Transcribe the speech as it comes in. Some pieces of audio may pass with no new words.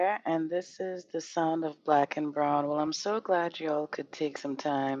and this is the sound of Black and Brown. Well, I'm so glad you all could take some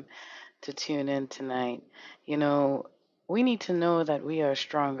time to tune in tonight. You know, we need to know that we are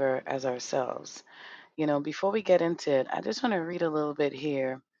stronger as ourselves. Before we get into it, I just want to read a little bit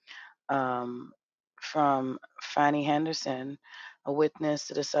here um, from Fannie Henderson, a witness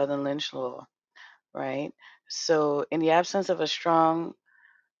to the Southern Lynch Law, right? So, in the absence of a strong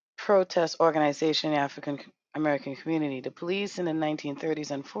protest organization in the African American community, the police in the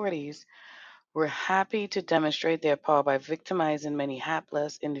 1930s and 40s were happy to demonstrate their power by victimizing many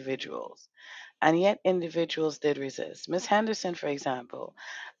hapless individuals. And yet, individuals did resist. Miss Henderson, for example,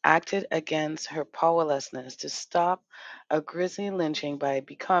 acted against her powerlessness to stop a grisly lynching by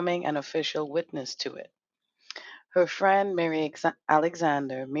becoming an official witness to it. Her friend Mary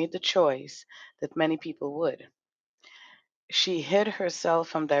Alexander made the choice that many people would. She hid herself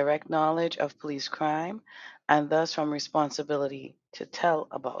from direct knowledge of police crime and thus from responsibility to tell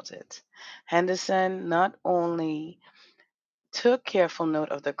about it. Henderson not only took careful note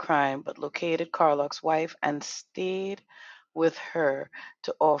of the crime but located Carlock's wife and stayed with her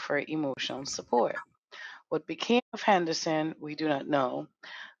to offer emotional support. What became of Henderson, we do not know,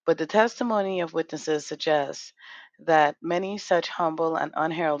 but the testimony of witnesses suggests that many such humble and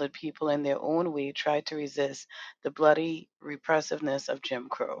unheralded people in their own way tried to resist the bloody repressiveness of Jim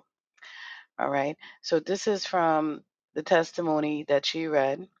Crow. All right. So this is from the testimony that she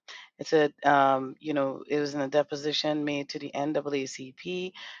read. It said, it was in a deposition made to the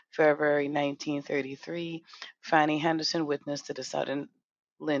NAACP, February 1933. Fannie Henderson, witness to the Southern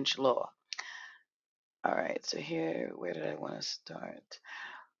Lynch Law. All right. So here, where did I want to start?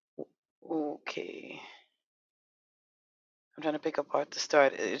 Okay. I'm trying to pick apart the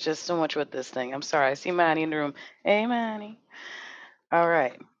start. It's just so much with this thing. I'm sorry. I see Manny in the room. Hey, Manny. All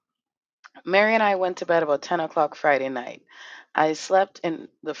right. Mary and I went to bed about 10 o'clock Friday night. I slept in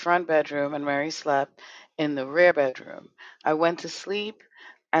the front bedroom and Mary slept in the rear bedroom. I went to sleep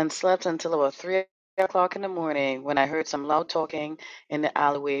and slept until about 3 o'clock in the morning when I heard some loud talking in the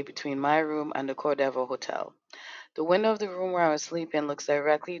alleyway between my room and the Cordova Hotel. The window of the room where I was sleeping looks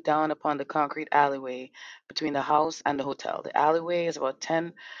directly down upon the concrete alleyway between the house and the hotel. The alleyway is about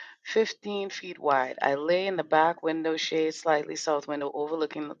 15 feet wide. I lay in the back window shade, slightly south window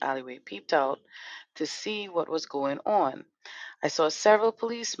overlooking the alleyway, peeped out to see what was going on. I saw several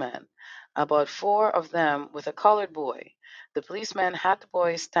policemen, about 4 of them with a colored boy. The policeman had the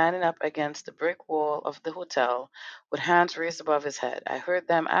boy standing up against the brick wall of the hotel with hands raised above his head. I heard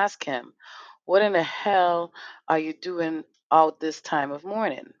them ask him, "What in the hell are you doing out this time of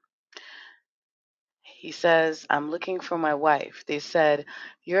morning?" He says, "I'm looking for my wife." They said,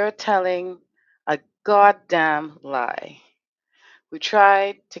 "You're telling a goddamn lie. We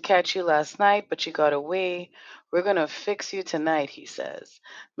tried to catch you last night, but you got away. We're going to fix you tonight," he says.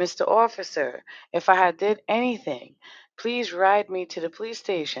 "Mr. Officer, if I had did anything, please ride me to the police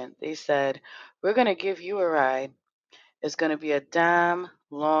station." They said, "We're going to give you a ride. It's going to be a damn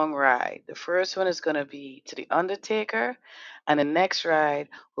long ride. The first one is going to be to the Undertaker, and the next ride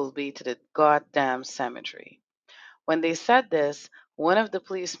will be to the goddamn cemetery." When they said this, one of the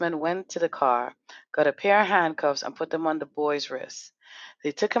policemen went to the car, got a pair of handcuffs, and put them on the boy's wrists.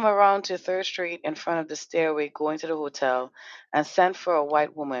 They took him around to 3rd Street in front of the stairway going to the hotel and sent for a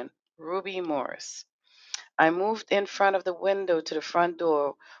white woman, Ruby Morris. I moved in front of the window to the front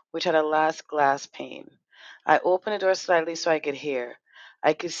door, which had a last glass pane. I opened the door slightly so I could hear.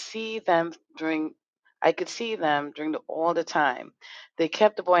 I could see them during all the time. They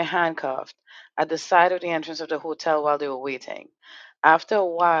kept the boy handcuffed at the side of the entrance of the hotel while they were waiting. After a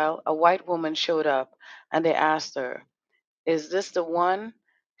while, a white woman showed up and they asked her, "Is this the one?"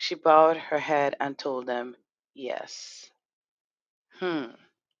 She bowed her head and told them, "Yes." Hmm.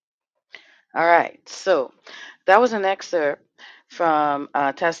 All right. So that was an excerpt from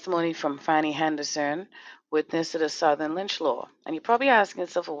testimony from Fannie Henderson, witness to the Southern Lynch Law. And you're probably asking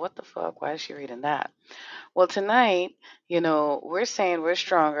yourself, well, what the fuck? Why is she reading that? Well, tonight, we're saying we're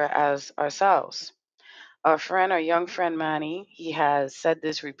stronger as ourselves. Our young friend Manny, he has said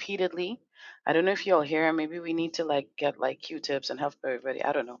this repeatedly. I don't know if you'll hear him. Maybe we need to get Q-tips and help everybody.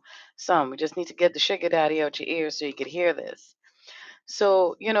 I don't know. We just need to get the sugar daddy out your ears so you could hear this.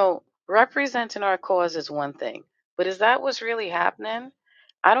 So, representing our cause is one thing, but is that what's really happening?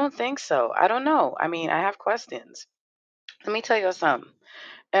 I don't think so. I don't know. I mean, I have questions. Let me tell you something.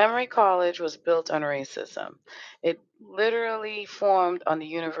 Emory College was built on racism. It literally formed on the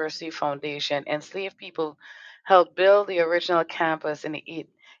University Foundation. Enslaved people helped build the original campus in the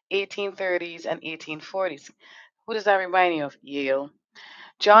 1830s and 1840s. Who does that remind you of? Yale.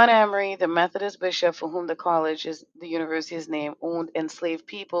 John Emery, the Methodist bishop for whom the university is named, owned enslaved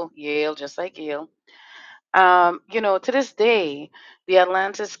people, Yale, just like Yale. To this day, the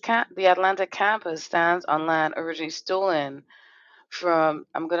Atlanta campus stands on land originally stolen from,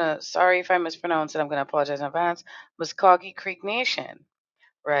 sorry if I mispronounce it, I'm gonna apologize in advance, Muskogee Creek Nation,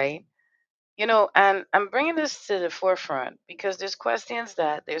 right? And I'm bringing this to the forefront because there's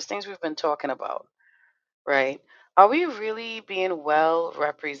things we've been talking about, right? Are we really being well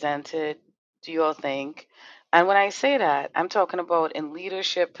represented, do you all think? And when I say that, I'm talking about in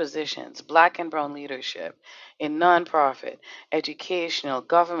leadership positions, black and brown leadership, in nonprofit, educational,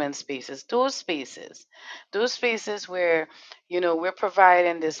 government spaces, those spaces where, we're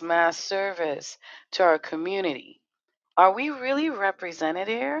providing this mass service to our community. Are we really represented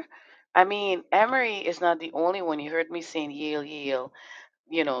here? I mean, Emory is not the only one. You heard me saying Yale, Yale,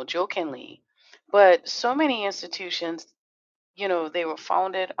 jokingly. But so many institutions, they were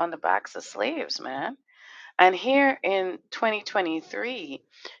founded on the backs of slaves, man. And here in 2023,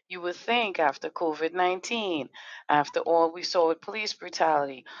 you would think after COVID 19, after all we saw with police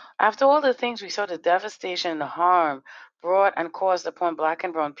brutality, after all the things we saw, the devastation and the harm brought and caused upon black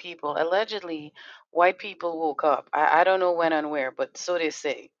and brown people, allegedly, white people woke up. I don't know when and where, but so they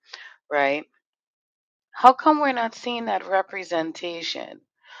say, right? How come we're not seeing that representation?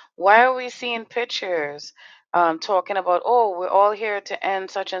 Why are we seeing pictures talking about, oh, we're all here to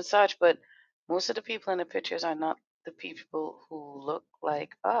end such and such, but most of the people in the pictures are not the people who look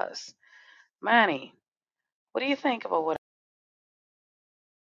like us? Manny, what do you think about what?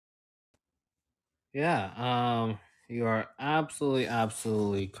 Yeah, you are absolutely,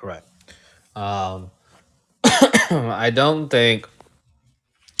 absolutely correct. Um, I don't think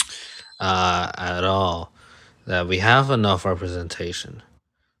at all that we have enough representation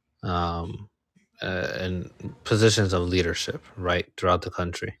um, in positions of leadership, right, throughout the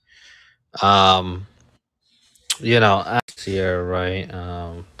country. Um, this year, right,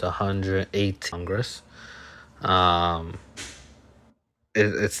 the 118th Congress, um,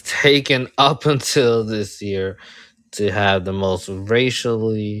 it's taken up until this year to have the most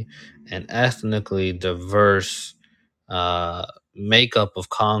racially and ethnically diverse uh, makeup of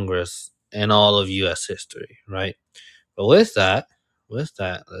Congress in all of U.S. history, right? But with that,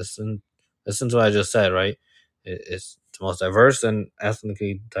 listen to what I just said, right? It's the most diverse and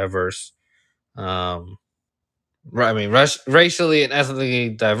ethnically diverse. I mean, racially and ethnically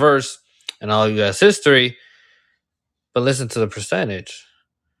diverse in all U.S. history. But listen to the percentage: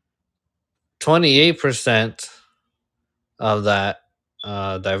 28% of that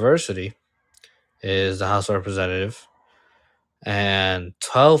diversity is the House of Representative, and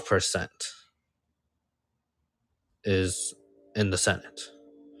 12% is in the Senate,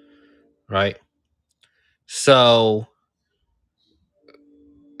 right? So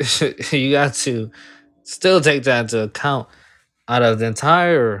you got to still take that into account. Out of the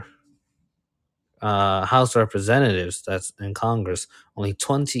entire House of Representatives that's in Congress, only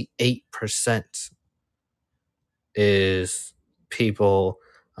 28% is people,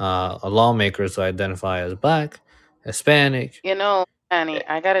 lawmakers who identify as black, Hispanic. Manny,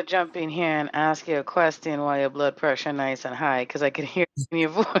 I gotta jump in here and ask you a question while your blood pressure nice and high, because I can hear it in your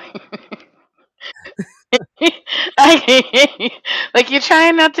voice. Like you're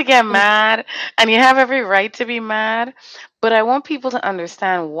trying not to get mad, and you have every right to be mad, but I want people to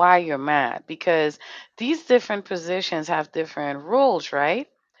understand why you're mad because these different positions have different roles, right?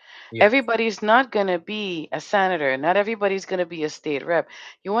 Yes, Everybody's not going to be a senator, not everybody's going to be a state rep.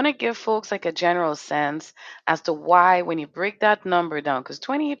 You want to give folks like a general sense as to why when you break that number down, because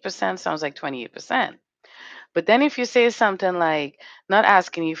 28% sounds like 28%. But then if you say something like, not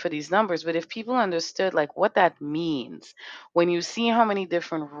asking you for these numbers, but if people understood like what that means, when you see how many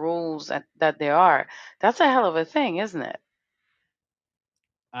different rules that there are, that's a hell of a thing, isn't it?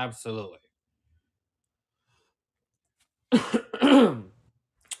 absolutely.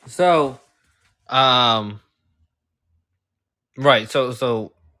 So, um, right. So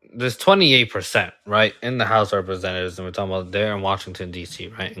there's 28%, right, in the House of Representatives, and we're talking about there in Washington D.C.,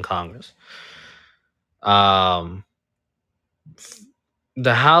 right, in Congress. Um,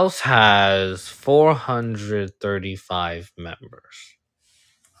 the House has 435 members.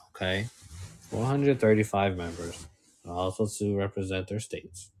 Okay, 435 members, also to represent their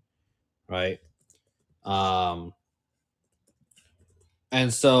states, right? Um,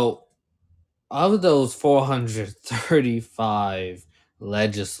 and so of those 435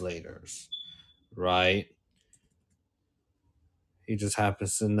 legislators, right? He just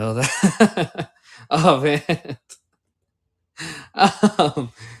happens to know that. Oh man.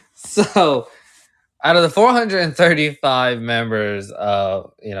 um, so Out of the 435 members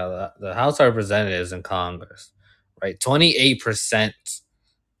of the House of Representatives in Congress, right, 28%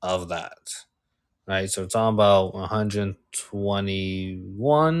 of that, right? So it's talking about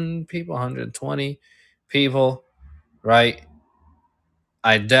 121 people, 120 people, right?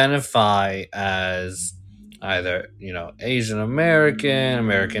 Identify as either Asian American,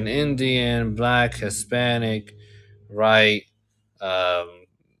 American Indian, Black, Hispanic, right? Um,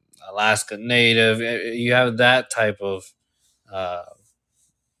 Alaska Native. You have that type of uh,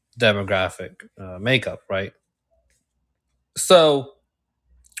 demographic makeup, right? So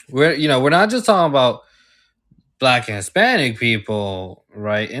we're not just talking about Black and Hispanic people,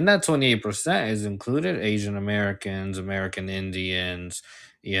 right? In that 28% is included Asian Americans, American Indians,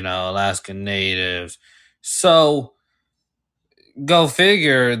 Alaskan Natives. So go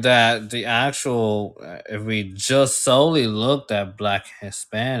figure that the actual, if we just solely looked at Black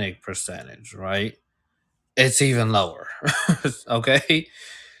Hispanic percentage, right? It's even lower. Okay.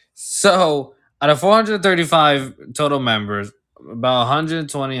 So out of 435 total members, about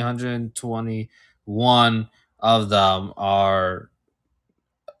 120, 121 of them are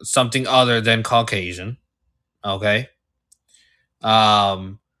something other than Caucasian. Okay.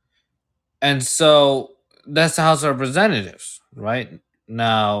 Um, and so that's the House of Representatives, right?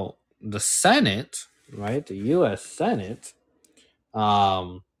 Now, the Senate, right? The US Senate,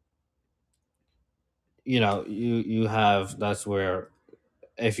 um, you have that's where,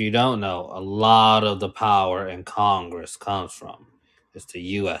 if you don't know, a lot of the power in Congress comes from. It's the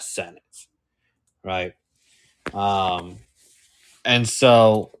U.S. Senate, right? Um, and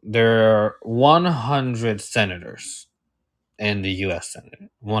so there are 100 senators in the U.S.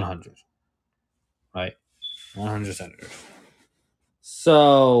 Senate. 100, right? 100 senators.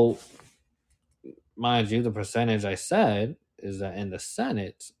 So, mind you, the percentage I said is that in the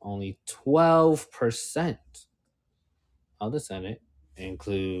Senate, only 12% of the Senate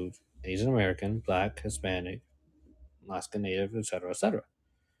include Asian American, Black, Hispanic, Alaska Native, etc., etc.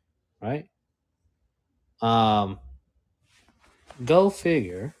 Right? Um, Go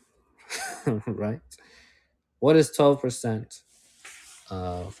figure, right? What is 12%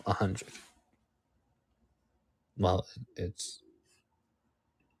 of 100? Well, it's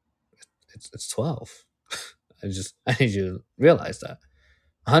it's 12. I need you to realize that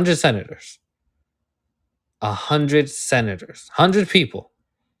 100 senators, 100 people,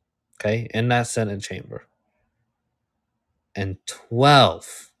 okay, in that Senate chamber, and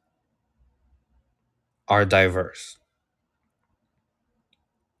 12 are diverse.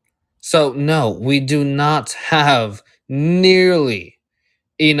 So no, we do not have nearly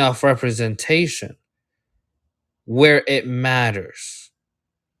enough representation where it matters,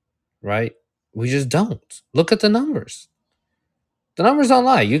 right? We just don't. Look at the numbers. The numbers don't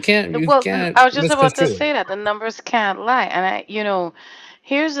lie. You Well, can't I was just about to misconstrue it. say that the numbers can't lie. And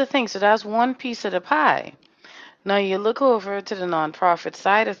here's the thing. So that's one piece of the pie. Now you look over to the nonprofit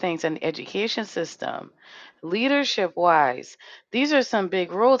side of things and the education system. Leadership wise, these are some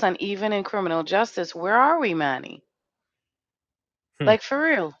big roles. And even in criminal justice, where are we, Manny? Hmm. Like for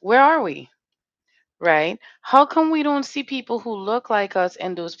real, where are we? Right? How come we don't see people who look like us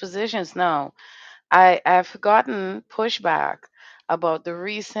in those positions now? I've gotten pushback about the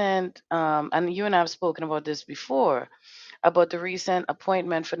recent, and you and I have spoken about this before, about the recent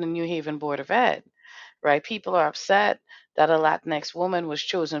appointment for the New Haven Board of Ed, right? People are upset that a Latinx woman was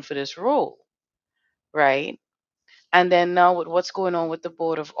chosen for this role, right? And then now with what's going on with the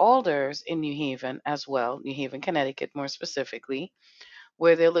Board of Alders in New Haven as well, New Haven, Connecticut more specifically,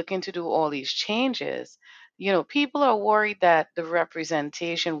 where they're looking to do all these changes, people are worried that the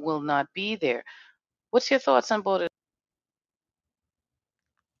representation will not be there. What's your thoughts on both of?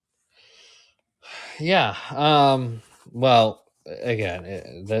 Yeah. Well, again,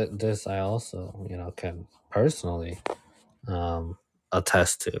 this I also can personally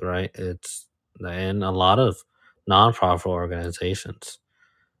attest to. Right. It's in a lot of nonprofit organizations.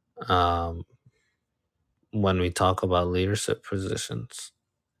 Um, when we talk about leadership positions,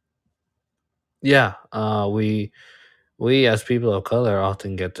 yeah, we as people of color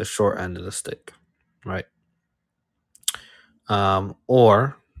often get the short end of the stick, right?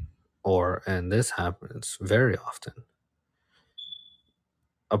 Or and this happens very often,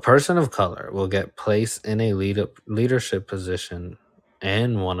 a person of color will get placed in a leadership position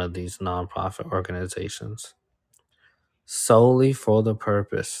in one of these nonprofit organizations solely for the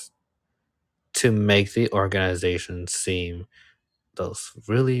purpose to make the organization seem those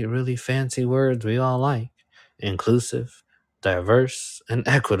really, really fancy words we all like: inclusive, diverse, and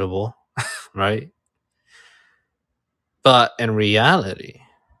equitable, right? But in reality,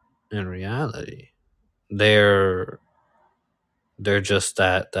 they're they're just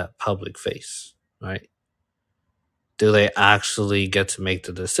that public face, right? Do they actually get to make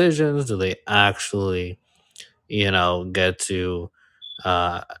the decisions? Do they actually, get to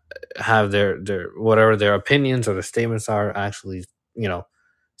uh, have their whatever their opinions or their statements are actually, you know,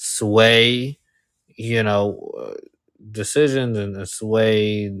 sway, you know, uh, decisions and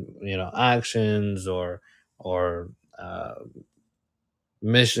sway, actions or uh,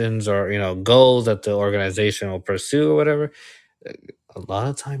 missions or goals that the organization will pursue or whatever. A lot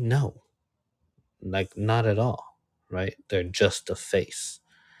of time, no, like not at all, right? They're just a face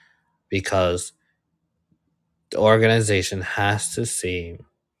because the organization has to seem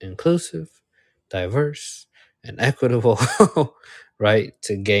inclusive, diverse, and equitable, right?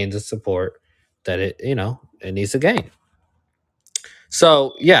 To gain the support that it needs to gain.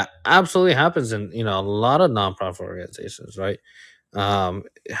 So yeah, absolutely happens in a lot of nonprofit organizations, right?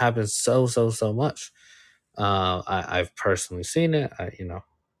 It happens so much. I've personally seen it. I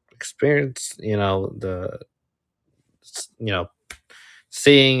experienced the you know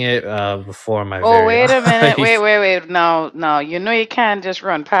seeing it before my Oh, very wait a minute. Wait, eyes. wait, wait. No, no. You know you can't just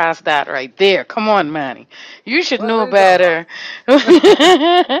run past that right there. Come on, Manny. You should What know are you talking about? better. What are you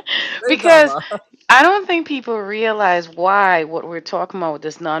talking Because about? I don't think people realize why what we're talking about with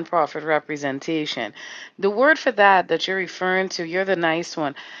this nonprofit representation. The word for that you're referring to, you're the nice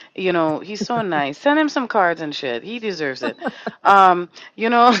one. You know, he's so nice. Send him some cards and shit. He deserves it. You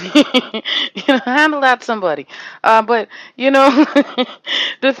know, handle that somebody. But you know,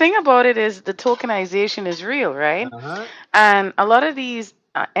 the thing about it is the tokenization is real, right? Uh-huh. And a lot of these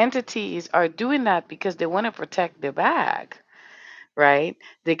entities are doing that because they want to protect their bag, right?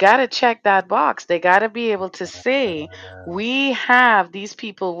 They got to check that box. They got to be able to say, we have these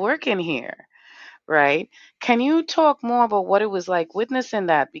people working here, right? Can you talk more about what it was like witnessing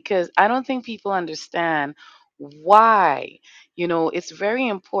that? Because I don't think people understand why. You know, it's very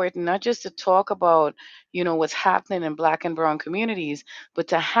important not just to talk about, what's happening in black and brown communities, but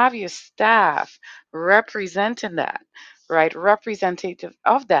to have your staff representing that, right? Representative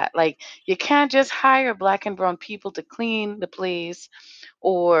of that. Like, you can't just hire black and brown people to clean the place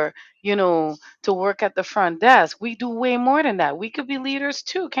or, to work at the front desk. We do way more than that. We could be leaders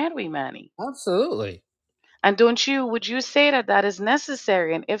too, can't we, Manny? Absolutely. And would you say that that is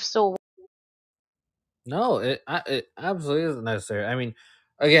necessary? And if so, No, it absolutely isn't necessary. I mean,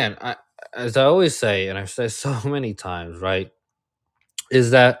 again, as I always say, and I've said so many times, right,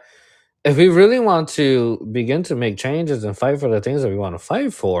 is that if we really want to begin to make changes and fight for the things that we want to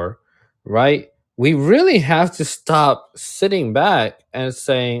fight for, right, we really have to stop sitting back and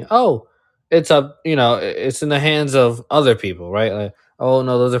saying, "Oh, it's up, it's in the hands of other people," right? Like, "Oh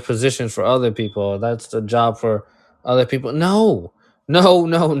no, those are positions for other people. That's the job for other people." No, no,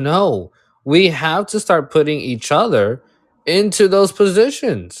 no, no. We have to start putting each other into those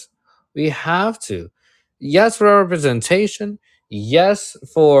positions. We have to. Yes, for representation. Yes,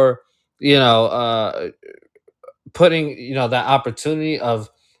 for you know uh putting that opportunity of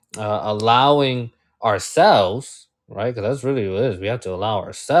allowing ourselves, right, because that's really what it is. We have to allow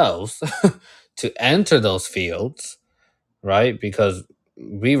ourselves to enter those fields, right, because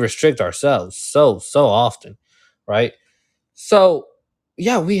we restrict ourselves so often, right? So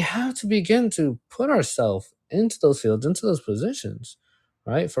yeah, we have to begin to put ourselves into those fields, into those positions,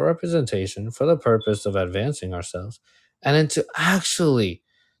 right, for representation, for the purpose of advancing ourselves, and then to actually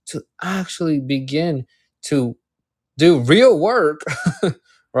begin to do real work,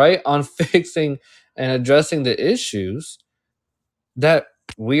 right, on fixing and addressing the issues that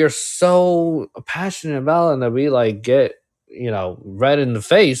we are so passionate about and that we like get red in the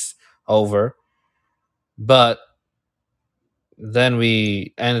face over. But then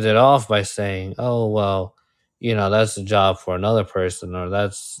we ended it off by saying, "Oh well, that's a job for another person, or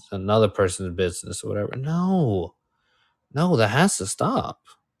that's another person's business, or whatever." No, no, that has to stop.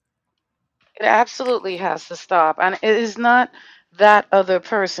 it absolutely has to stop. And it is not that other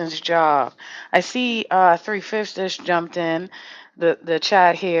person's job. I see Three Fifths just jumped in the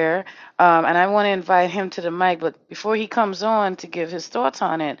chat here, and I want to invite him to the mic. But before he comes on to give his thoughts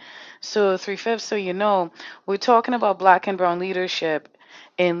on it, so Three Fifths, so you know, we're talking about black and brown leadership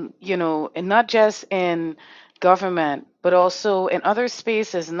in, and not just in government, but also in other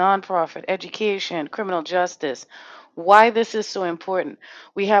spaces, nonprofit, education, criminal justice. Why this is so important.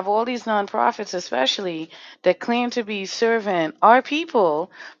 We have all these nonprofits, especially, that claim to be serving our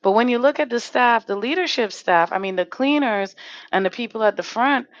people. But when you look at the staff, the leadership staff, I mean, the cleaners and the people at the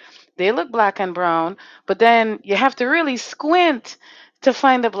front, they look black and brown. But then you have to really squint to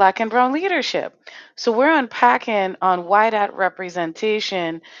find the black and brown leadership. So we're unpacking on why that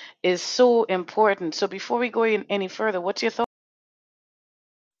representation is so important. So before we go any further, what's your thought?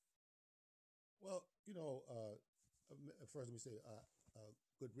 Well, first let me say,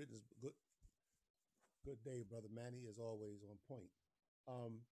 good riddance, good day, brother Manny, as always on point.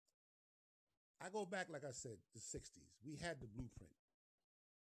 Um, I go back, like I said, the '60s. We had the blueprint.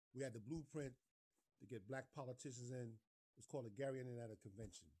 We had the blueprint to get black politicians in. It was called the Gary Indiana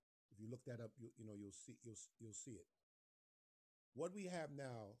Convention. If you look that up, you'll see it. What we have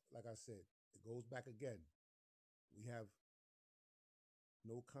now, like I said, it goes back again. We have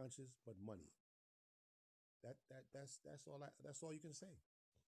no conscience but money. That's all you can say.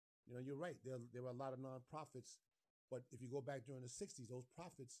 You're right. There were a lot of nonprofits, but if you go back during the '60s, those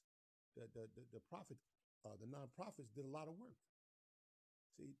profits, the nonprofits did a lot of work.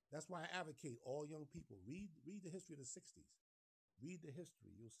 See, that's why I advocate all young people read the history of the '60s. Read the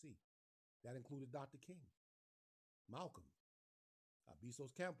history, you'll see. That included Dr. King, Malcolm,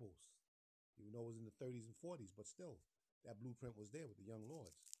 Besos Campos, even though it was in the '30s and '40s, but still, that blueprint was there with the young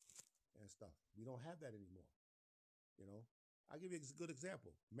lords and stuff. We don't have that anymore. You know, I'll give you a good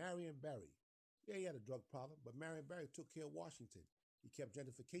example. Marion Barry. Yeah, he had a drug problem, but Marion Barry took care of Washington. He kept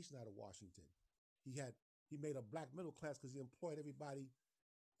gentrification out of Washington. He made a black middle class because he employed everybody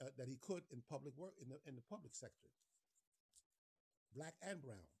that he could in public work in the public sector, black and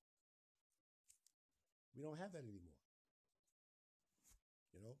brown. We don't have that anymore.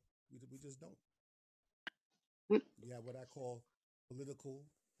 You know, we just don't. We have what I call political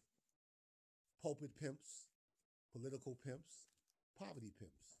pulpit pimps, political pimps, poverty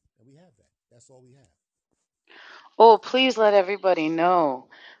pimps, and we have that. That's all we have. Oh, please let everybody know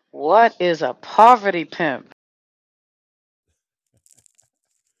what is a poverty pimp.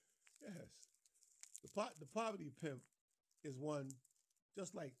 Yes, the poverty pimp is one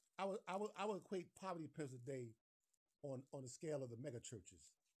just like I would equate poverty pimps today on the scale of the mega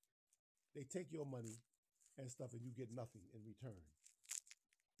churches. They take your money and stuff, and you get nothing in return.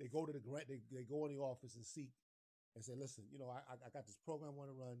 They go to the grant. They go in the office and seek and say, "Listen, I got this program I want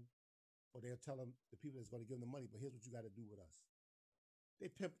to run," or they'll tell them the people that's going to give them the money. But here's what you got to do with us. They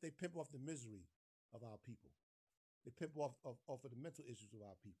pimp off the misery of our people. They pimp off of the mental issues of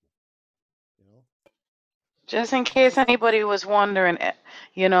our people. You know, Just in I hear case something. anybody was wondering,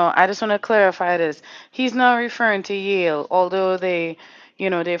 I just want to clarify this. He's not referring to Yale, although they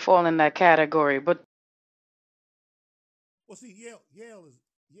fall in that category. But Well, see, Yale is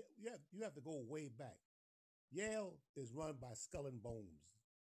you have to go way back. Yale is run by Skull and Bones.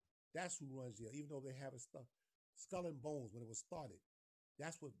 That's who runs Yale, even though they have a stuff. Skull and Bones when it was started.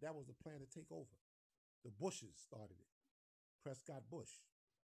 That was the plan to take over. The Bushes started it. Prescott Bush.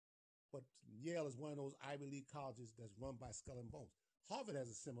 But Yale is one of those Ivy League colleges that's run by Skull and Bones. Harvard has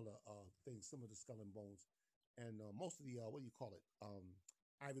a similar thing, similar to Skull and Bones, and most of the what do you call it?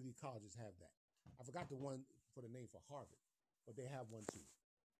 Ivy League colleges have that. I forgot the one for the name for Harvard, but they have one too.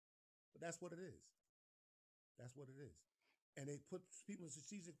 But that's what it is. That's what it is. And they put people in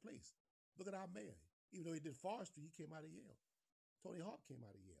strategic place. Look at our mayor. Even though he did forestry, he came out of Yale. Tony Hawk came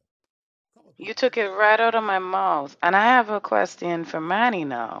out of Yale. A couple of you people. took it right out of my mouth. And I have a question for Manny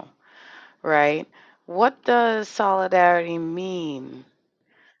now, right? What does solidarity mean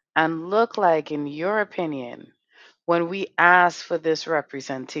and look like, in your opinion, when we ask for this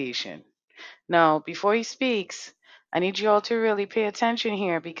representation? Now, before he speaks, I need you all to really pay attention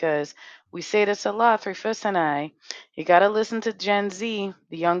here because we say this a lot through Fist and I. You got to listen to Gen Z,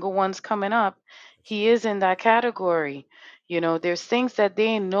 the younger ones coming up. That's He right. is in that category. There's things that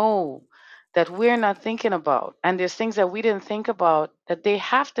they know that we're not thinking about, and there's things that we didn't think about that they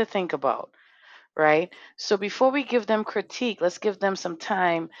have to think about, right? So before we give them critique, let's give them some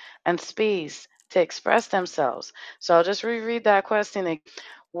time and space to express themselves. So I'll just reread that question again.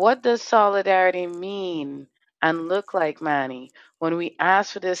 What does solidarity mean and look like, Manny, when we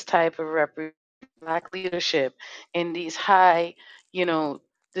ask for this type of black leadership in these high, you know,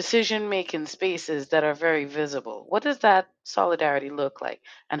 decision making spaces that are very visible? What does that solidarity look like?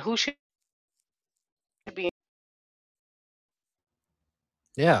 And who should be?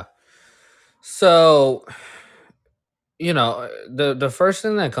 Yeah. So, the first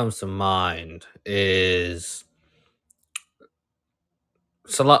thing that comes to mind is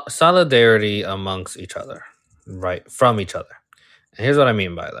solidarity amongst each other, right? From each other. And here's what I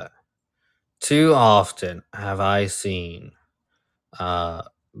mean by that. Too often have I seen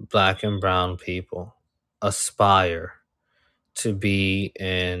black and brown people aspire to be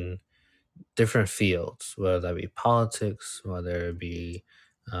in different fields, whether that be politics, whether it be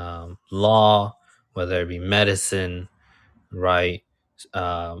law, whether it be medicine, right?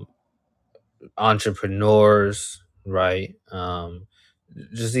 Um, entrepreneurs, right?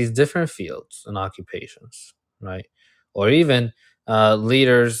 Just these different fields and occupations, right? Or even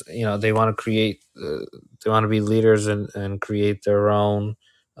leaders, they want to create, they want to be leaders and create their own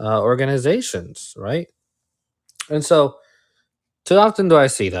organizations, right? And so, too often do I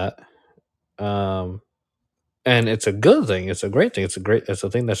see that. Um, and it's a good thing. It's a great thing. It's a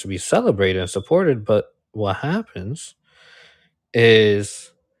thing that should be celebrated and supported. But what happens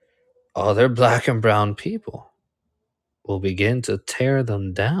is other black and brown people will begin to tear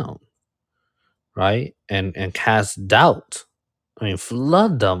them down, right? And cast doubt. I mean,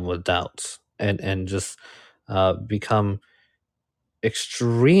 flood them with doubts and just become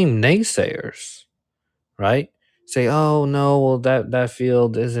extreme naysayers, right? Say, oh no, well that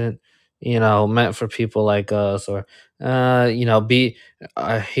field isn't, meant for people like us, or be.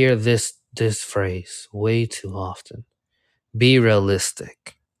 I hear this phrase way too often. Be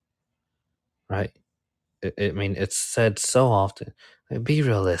realistic, right? I mean, it's said so often. Like, be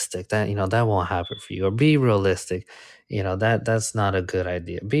realistic. That won't happen for you. Or be realistic. That's not a good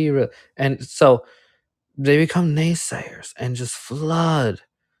idea. Be real. And so they become naysayers and just flood.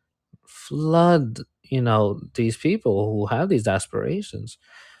 These people who have these aspirations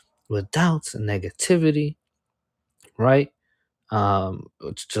with doubts and negativity, right?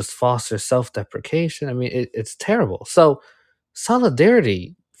 Which just fosters self-deprecation. I mean, it's terrible. So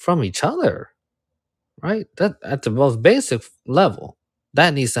solidarity from each other, right? That at the most basic level,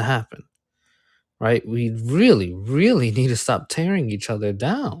 that needs to happen, right? We really, really need to stop tearing each other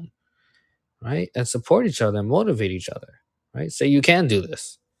down, right? And support each other and motivate each other, right? Say you can do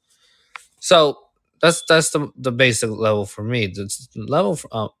this. So that's the basic level for me. The level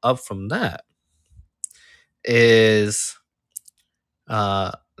up from that is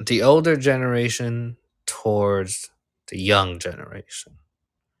the older generation towards the young generation,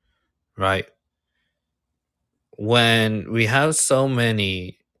 right? When we have so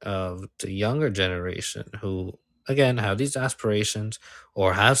many of the younger generation who, again, have these aspirations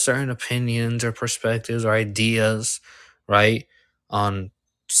or have certain opinions or perspectives or ideas, right, on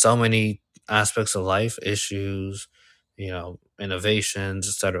so many aspects of life, issues, innovations,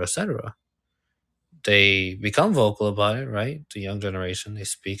 etc., they become vocal about it, right? The young generation, they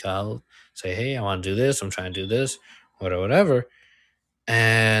speak out, say, hey, I want to do this, I'm trying to do this, whatever.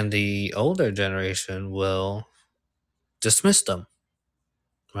 And the older generation will dismiss them,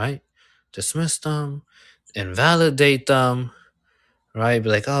 right? Dismiss them, invalidate them, right? Be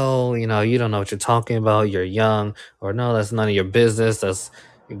like, oh, you don't know what you're talking about. You're young, or no, that's none of your business. That's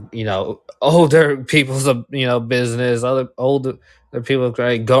older people's business. Other older people,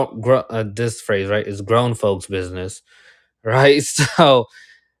 right? This phrase, right, is grown folks' business, right? So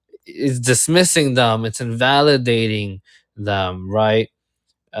it's dismissing them. It's invalidating them, right?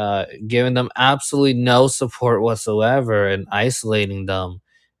 Giving them absolutely no support whatsoever and isolating them,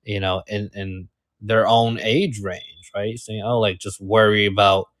 in their own age range, right? Saying, oh, like just worry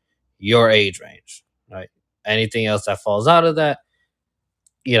about your age range, right? Anything else that falls out of that,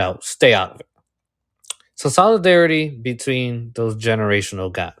 stay out of it. So solidarity between those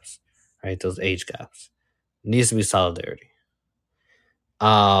generational gaps, right? Those age gaps needs to be solidarity.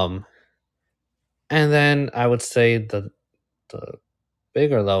 Um, and then I would say the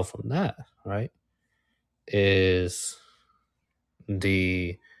bigger level from that, right, is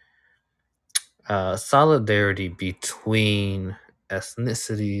the solidarity between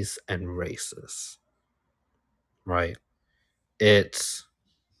ethnicities and races, right? It's,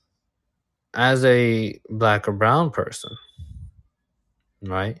 as a black or brown person,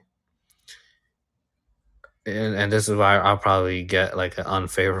 right? And this is why I'll probably get like an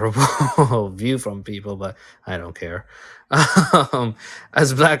unfavorable view from people, but I don't care.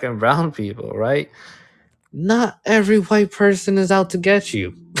 As black and brown people, right? Not every white person is out to get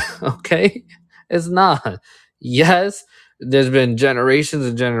you. Okay? It's not. Yes, there's been generations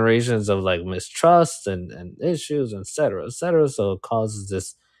and generations of like mistrust and issues, et cetera. So it causes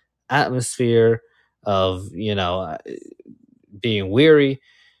this atmosphere of, being weary.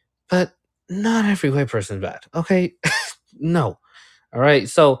 But not every white person is bad. Okay? No. All right.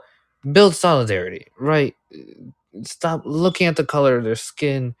 So build solidarity, right? Stop looking at the color of their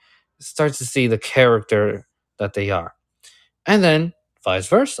skin, start to see the character that they are. And then vice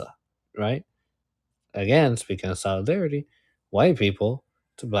versa, right? Again, speaking of solidarity, white people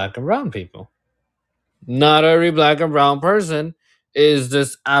to black and brown people. Not every black and brown person is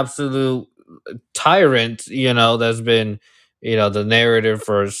this absolute tyrant, that's been, the narrative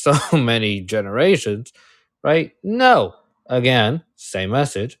for so many generations, right? No. Again, same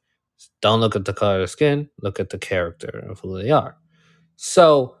message. Don't look at the color of the skin, look at the character of who they are.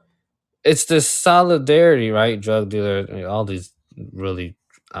 So it's this solidarity, right? Drug dealer, all these really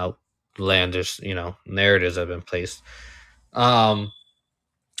outlandish, narratives have been placed. Um,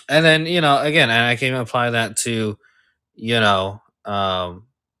 and then again, and I can apply that to you know, um,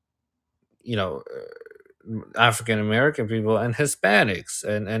 you know, African American people and Hispanics,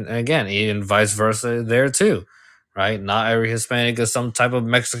 and again, and vice versa there too, right? Not every Hispanic is some type of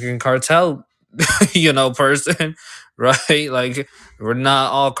Mexican cartel, person, right? Like we're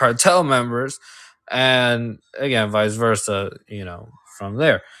not all cartel members, and again, vice versa, from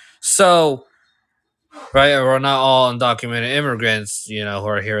there. So, right, we're not all undocumented immigrants, who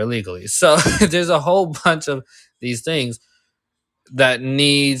are here illegally. So there's a whole bunch of these things that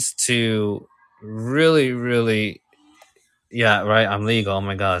needs to really, really, yeah, right. I'm legal. Oh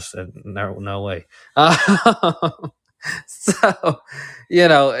my gosh, no way. So,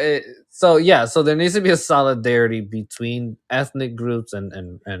 so there needs to be a solidarity between ethnic groups and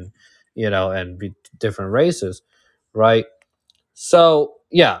different races, right? So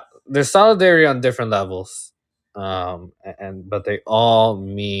yeah, there's solidarity on different levels, but they all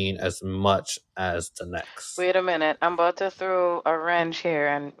mean as much as the next. Wait a minute. I'm about to throw a wrench here,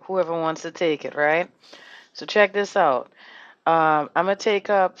 and whoever wants to take it, right? So check this out. I'm gonna take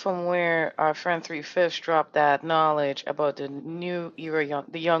up from where our friend Three Fifths dropped that knowledge about the new era,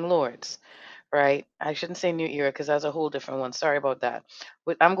 the young lords, right? I shouldn't say new era because that's a whole different one. Sorry about that.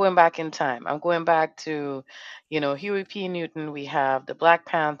 But I'm going back in time. I'm going back to, Huey P. Newton. We have the Black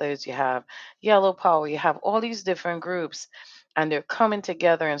Panthers. You have Yellow Power. You have all these different groups, and they're coming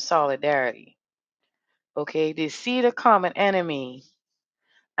together in solidarity. Okay, they see the common enemy,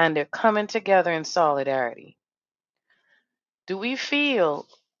 and they're coming together in solidarity. Do we feel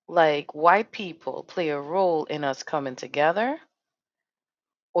like white people play a role in us coming together?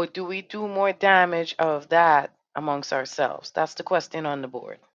 Or do we do more damage of that amongst ourselves? That's the question on the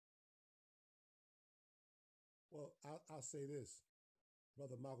board. Well, I'll say this.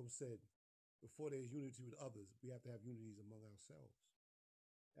 Brother Malcolm said, before there's unity with others, we have to have unities among ourselves.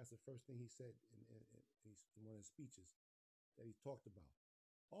 That's the first thing he said in one of his speeches that he talked about.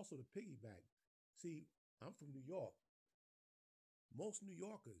 Also, the piggyback. See, I'm from New York. Most New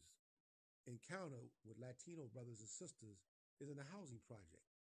Yorkers encounter with Latino brothers and sisters is in a housing project.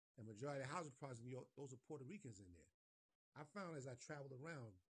 And majority of the housing projects in New York, those are Puerto Ricans in there. I found as I traveled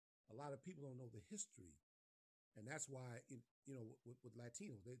around, a lot of people don't know the history. And that's why, with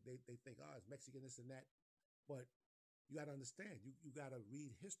Latinos, they think, it's Mexican, this and that. But you got to understand, you got to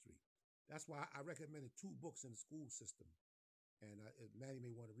read history. That's why I recommended 2 books in the school system. And Manny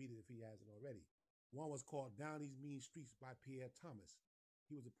may want to read it if he hasn't already. One was called Down These Mean Streets by Pierre Thomas.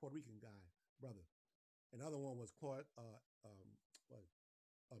 He was a Puerto Rican guy, brother. Another one was called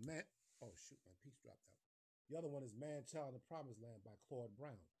Man. Oh shoot, my piece dropped out. The other one is Man, Child, and the Promised Land by Claude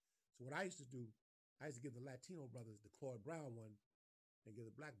Brown. So what I used to do, I used to give the Latino brothers the Claude Brown one, and give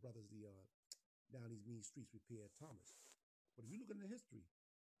the black brothers the Down These Mean Streets with Pierre Thomas. But if you look into history,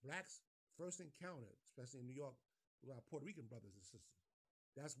 blacks first encounter, especially in New York, with our Puerto Rican brothers and sisters.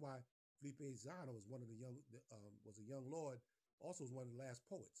 That's why Felipe Zano was one of the was a young lord, also was one of the last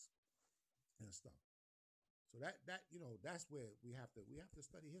poets and stuff. So that's where we have to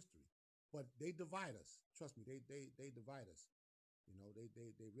study history. But they divide us. Trust me, they divide us.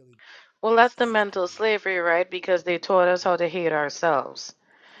 They really Well, it's that's the the system mental we use. slavery, right? Because they taught us how Yeah, to hate ourselves.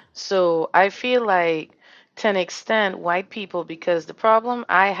 yeah. So I feel like, to an extent, white people, because the problem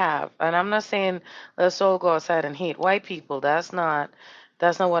I have, and I'm not saying let's all go outside and hate white people. That's not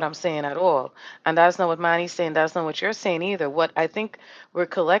what I'm saying at all. And that's not what Manny's saying. That's not what you're saying either. What I think we're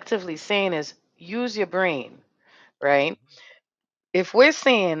collectively saying is use your brain, right? Mm-hmm. If we're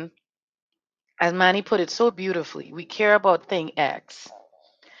saying, as Manny put it so beautifully, we care about thing X,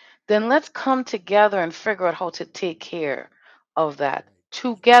 then let's come together and figure out how to take care of that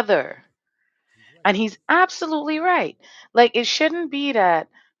Right. He's right. together. He's right. And he's absolutely right. Like, it shouldn't be that,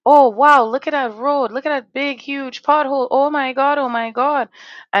 oh, wow, look at that road. Look at that big, huge pothole. Oh my God, oh my God.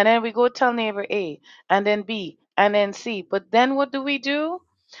 And then we go tell neighbor A, and then B, and then C. But then what do?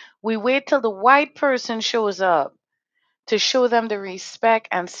 We wait till the white person shows up to show them the respect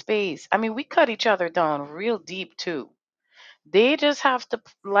and space. I mean, we cut each other down real deep too. They just have to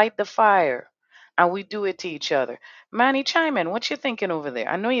light the fire, and we do it to each other. Manny, chime in. What you thinking over there?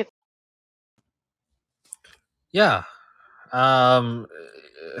 I know you. Yeah. Um,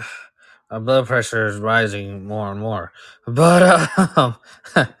 my blood pressure is rising more and more, but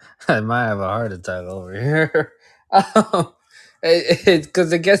I might have a heart attack over here. um,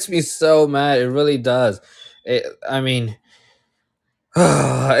 because it gets me so mad. It really does. I mean,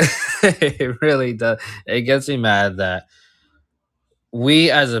 it really does. It gets me mad that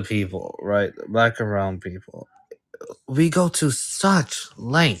we as a people, right, black and brown people, we go to such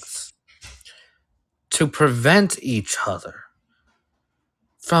lengths to prevent each other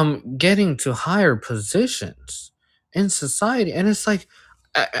from getting to higher positions in society. And it's like,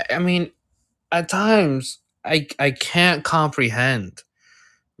 I mean, at times I can't comprehend,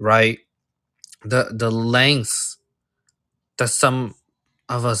 right, the lengths that some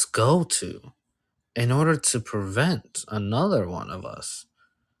of us go to in order to prevent another one of us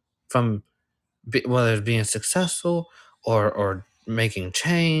from whether it's being successful or making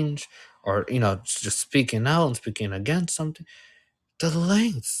change, or just speaking out and speaking against something. The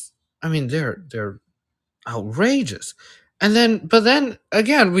lengths, I mean, they're outrageous. And then, but then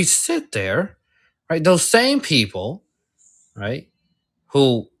again, we sit there, right, those same people, right,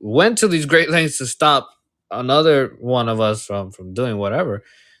 who went to these great lengths to stop another one of us from doing whatever.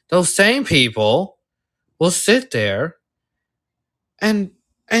 Those same people will sit there and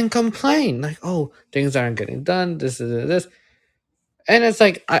complain like, oh, things aren't getting done, this. And it's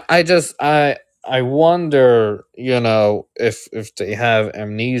like, I wonder, if they have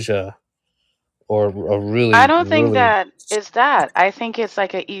amnesia, or a I really don't think really. that it's that. I think it's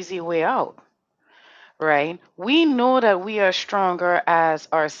like an easy way out, right? We know that we are stronger as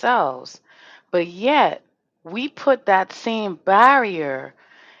ourselves, but yet we put that same barrier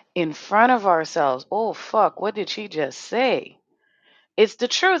in front of ourselves. Oh, fuck, what did she just say? It's the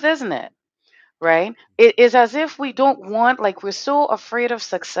truth, isn't it? Right? It is as if we don't want, like, we're so afraid of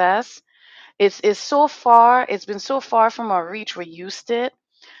success. It's so far, it's been so far from our reach, we're used to it.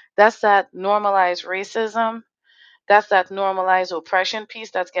 That's that normalized racism. That's that normalized oppression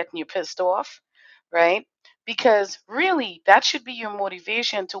piece that's getting you pissed off, right? Because really, that should be your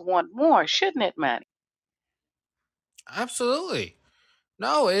motivation to want more, shouldn't it, man? Absolutely.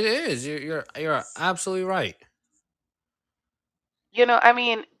 No, it is. You're absolutely right. I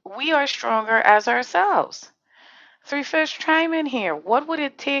mean, we are stronger as ourselves. Three Fish, chime in here. What would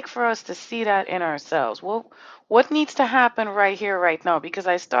it take for us to see that in ourselves? What needs to happen right here, right now? Because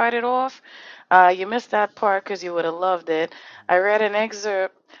I started off, you missed that part because you would have loved it. I read an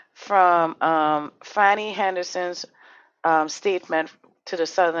excerpt from Fannie Henderson's statement to the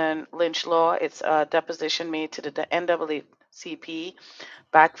Southern Lynch Law. It's a deposition made to the NAACP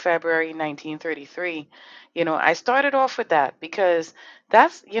back February 1933. I started off with that because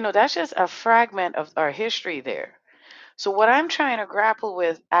that's just a fragment of our history there. So, what I'm trying to grapple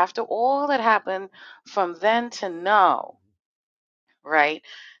with after all that happened from then to now, right?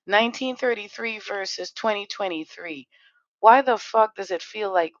 1933 versus 2023. Why the fuck does it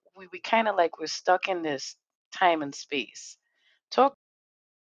feel like we kind of like we're stuck in this time and space? Talk.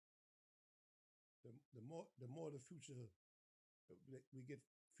 The more the future we get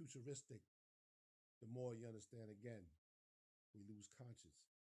futuristic, the more you understand again we lose conscience.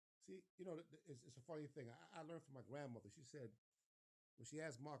 See, it's a funny thing. I learned from my grandmother. She said when she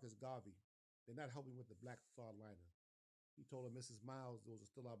asked Marcus Garvey, they're not helping with the Black Star Liner. He told her, Mrs. Miles, those are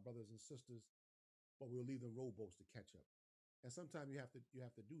still our brothers and sisters, but we'll leave the rowboats to catch up. And sometimes you have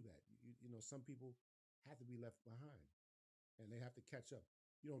to do that. Some people have to be left behind, and they have to catch up.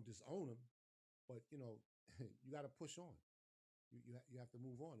 You don't disown them, but you got to push on. You have to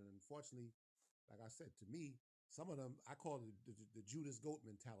move on. And unfortunately, like I said, to me, some of them I call it the Judas goat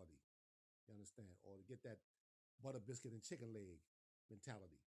mentality. You understand, or to get that butter biscuit and chicken leg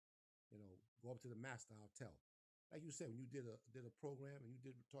mentality. Go up to the master. I'll tell. Like you said, when you did a program and you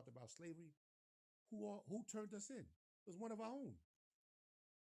talked about slavery, who turned us in? It was one of our own.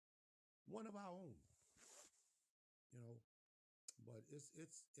 One of our own. You know, but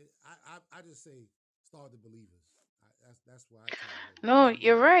I just say start the believers. That's where I try to live. No, Start the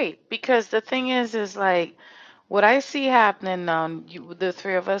you're believers. right. Because the thing is like what I see happening now. The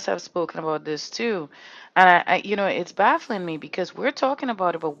three of us have spoken about this too, and it's baffling me because we're talking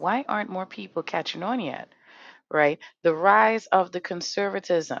about it, but why aren't more people catching on yet? Right? The rise of the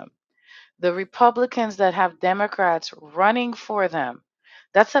conservatism, the Republicans that have Democrats running for them.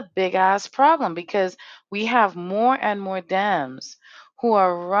 That's a big ass problem because we have more and more Dems who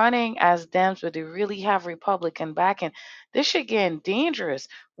are running as Dems, but they really have Republican backing. This shit getting dangerous.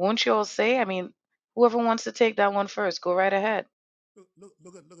 Won't you all say? I mean, whoever wants to take that one first, go right ahead.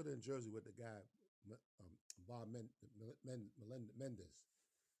 Look at it in Jersey with the guy um, Bob Menendez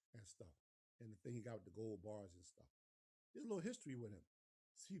and stuff, and the thing he got with the gold bars and stuff. There's a little history with him.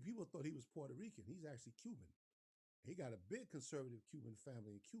 See, people thought he was Puerto Rican. He's actually Cuban. He got a big conservative Cuban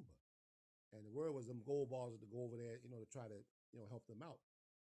family in Cuba, and the word was them gold bars to go over there, to try to help them out.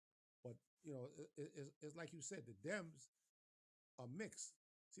 But it's like you said, the Dems are mixed.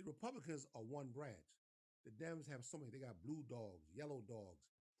 See, Republicans are one branch. The Dems have so many. They got blue dogs, yellow dogs.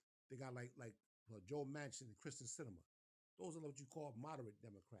 They got like Joe Manchin and Kristen Sinema. Those are what you call moderate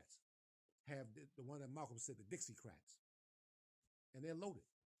Democrats. Have the one that Malcolm said, the Dixiecrats, and they're loaded.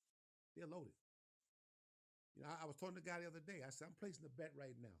 They're loaded. You know, I was talking to the guy the other day. I said, I'm placing a bet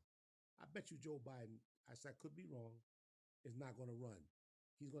right now. I bet you Joe Biden, I said, I could be wrong, is not going to run.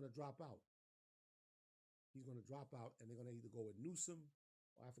 He's going to drop out. He's going to drop out, and they're going to either go with Newsom,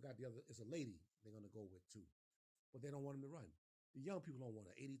 or I forgot the other, it's a lady they're going to go with too. But they don't want him to run. The young people don't want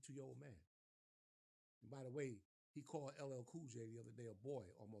an 82-year-old man. And by the way, he called LL Cool J the other day a boy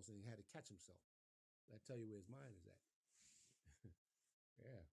almost, and he had to catch himself. I tell you where his mind is at.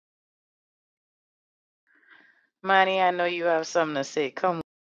 Yeah. Manny, I know you have something to say. Come.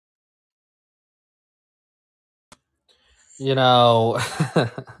 You know,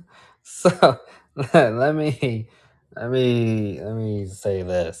 so let me let me say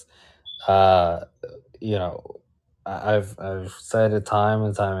this. Uh, you know, I've said it time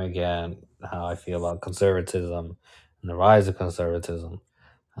and time again how I feel about conservatism and the rise of conservatism,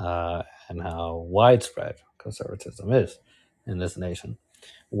 and how widespread conservatism is in this nation.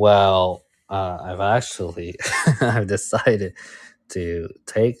 Well, I've actually I've decided to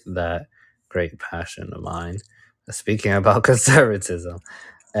take that great passion of mine, speaking about conservatism,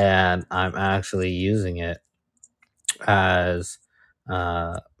 and I'm actually using it as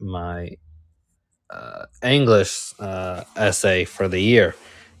my English essay for the year.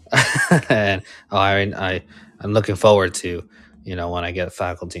 And I'm looking forward to, when I get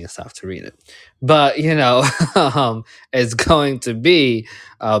faculty and stuff to read it. But it's going to be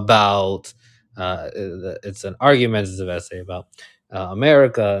about it's an argumentative essay about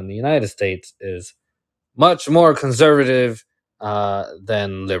America and the United States is much more conservative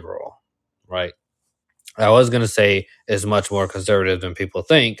than liberal, right? I was gonna say is much more conservative than people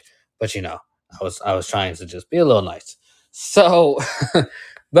think, but I was trying to just be a little nice. So,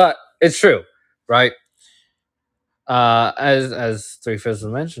 but it's true, right? As Three Fifths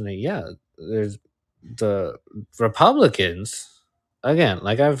was mentioning, yeah, there's the Republicans. Again,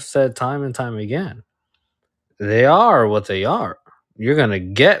 like I've said time and time again, they are what they are. You're gonna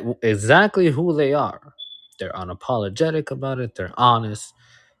get exactly who they are. They're unapologetic about it. They're honest.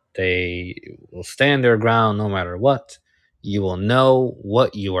 They will stand their ground no matter what. You will know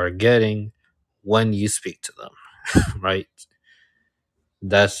what you are getting when you speak to them, right?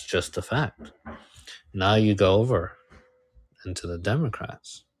 That's just a fact. Now you go over into the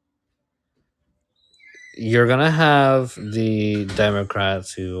Democrats. You're going to have the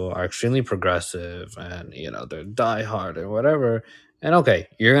Democrats who are extremely progressive and, they're diehard or whatever. And okay,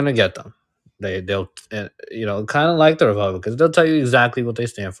 you're going to get them. They'll, kind of like the Republicans. They'll tell you exactly what they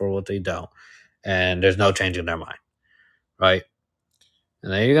stand for, what they don't. And there's no changing their mind, right?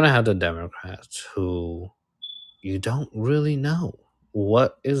 And then you're going to have the Democrats who you don't really know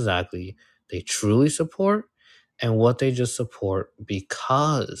what exactly they truly support and what they just support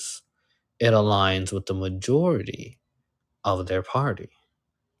because it aligns with the majority of their party,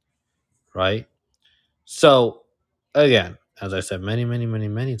 right? So, again, as I said many, many, many,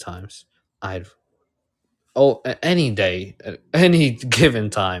 many times, I'd, any day, at any given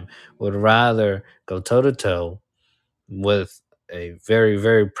time, would rather go toe to toe with a very,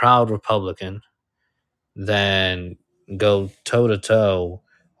 very proud Republican than go toe to toe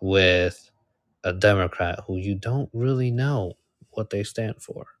with a Democrat who you don't really know what they stand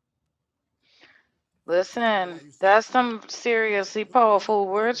for. Yeah, Listen, you see, that's some seriously powerful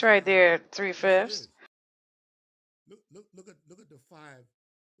look at the words right five. there, Three Yes, it Fifths. is. Look at the five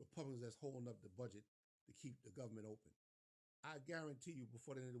Republicans that's holding up the budget to keep the government open. I guarantee you,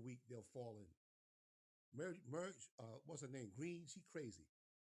 before the end of the week, they'll fall in. What's her name? Green. She crazy.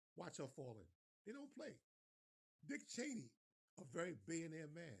 Watch her fall in. They don't play. Dick Cheney, a very billionaire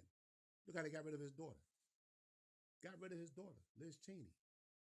man. Look how they got rid of his daughter. Got rid of his daughter, Liz Cheney.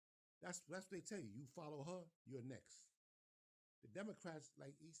 That's what they tell you. You follow her, you're next. The Democrats,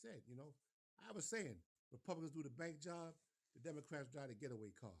 like he said, I was saying, Republicans do the bank job, the Democrats drive the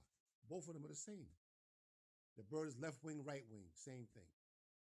getaway car. Both of them are the same. The bird is left wing, right wing, same thing.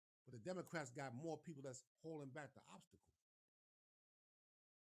 But the Democrats got more people that's holding back the obstacle.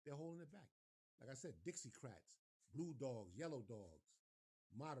 They're holding it back. Like I said, Dixiecrats, blue dogs, yellow dogs,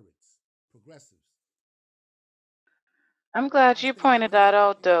 moderates, progressives. I'm glad I'll you stay with pointed whoever that they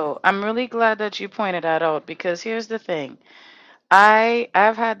think out, is though. best. I'm really glad that you pointed that out because here's the thing.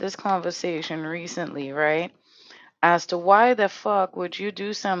 I've had this conversation recently, right? As to why the fuck would you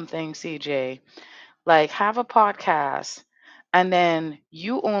do something, CJ, like have a podcast and then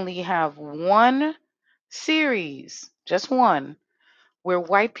you only have one series, just one, where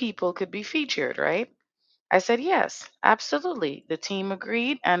white people could be featured, right? I said, yes, absolutely. The team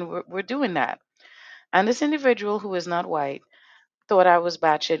agreed, and we're doing that. And this individual who is not white thought I was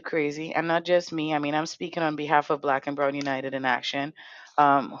batshit crazy, and not just me. I mean, I'm speaking on behalf of Black and Brown United in Action,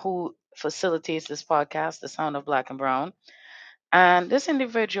 who facilitates this podcast, The Sound of Black and Brown. And this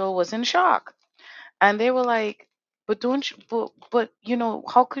individual was in shock, and they were like, "But don't you? But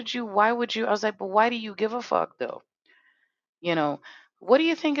how could you? Why would you?" I was like, "But why do you give a fuck, though? You know, what do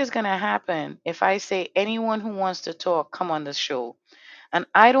you think is gonna happen if I say anyone who wants to talk, come on this show?" And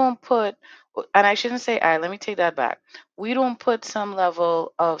I don't put, and I shouldn't say I, let me take that back. We don't put some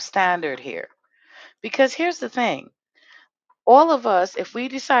level of standard here. Because here's the thing, all of us, if we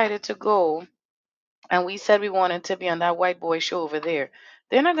decided to go and we said we wanted to be on that white boy show over there,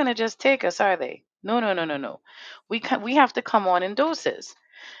 they're not going to just take us, are they? No, no, no, no, no. We have to come on in doses.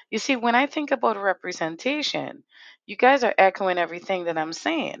 You see, when I think about representation, you guys are echoing everything that I'm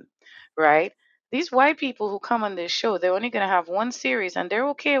saying, right? These white people who come on this show, they're only going to have one series and they're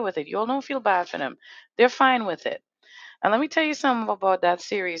okay with it. You all don't feel bad for them. They're fine with it. And let me tell you something about that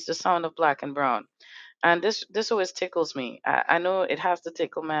series, The Sound of Black and Brown. And this always tickles me. I know it has to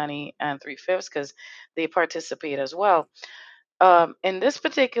tickle Manny and Three Fifths because they participate as well. In this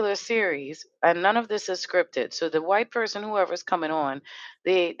particular series, and none of this is scripted. So the white person, whoever's coming on,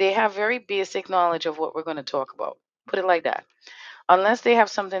 they have very basic knowledge of what we're going to talk about. Put it like that. Unless they have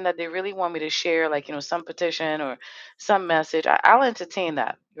something that they really want me to share, like some petition or some message, I'll entertain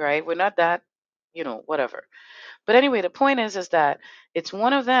that. Right? We're not that, whatever. But anyway, the point is that it's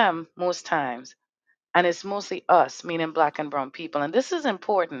one of them most times, and it's mostly us, meaning Black and brown people. And this is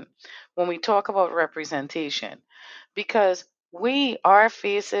important when we talk about representation because our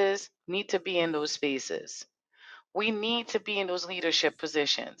faces need to be in those spaces. We need to be in those leadership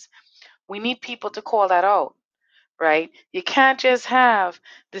positions. We need people to call that out, right? You can't just have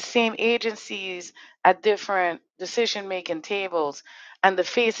the same agencies at different decision making tables and the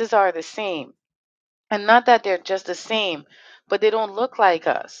faces are the same. And not that they're just the same, but they don't look like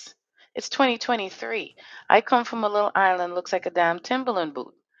us. It's 2023. I come from a little island, looks like a damn Timberland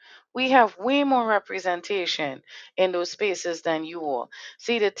boot. We have way more representation in those spaces than you all.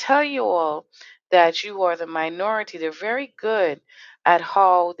 See, to tell you all that you are the minority, they're very good at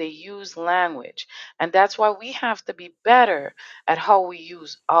how they use language. And that's why we have to be better at how we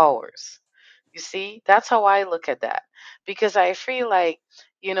use ours. You see, that's how I look at that. Because I feel like,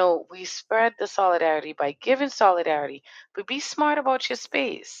 we spread the solidarity by giving solidarity, but be smart about your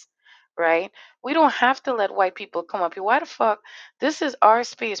space, right? We don't have to let white people come up here. Why the fuck? This is our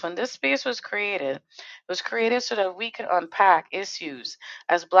space. When this space was created, it was created so that we can unpack issues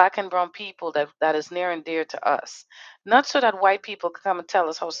as black and brown people that is near and dear to us. Not so that white people can come and tell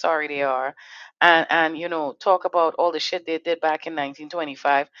us how sorry they are and talk about all the shit they did back in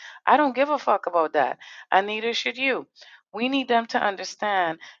 1925. I don't give a fuck about that. And neither should you. We need them to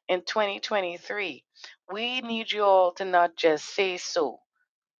understand in 2023. We need you all to not just say so.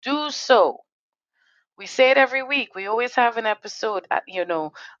 Do so. We say it every week. We always have an episode,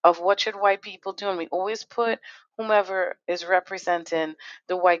 of what should white people do, and we always put whomever is representing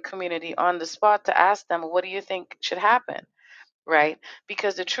the white community on the spot to ask them, what do you think should happen, right?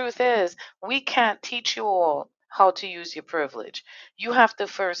 Because the truth is, we can't teach you all how to use your privilege. You have to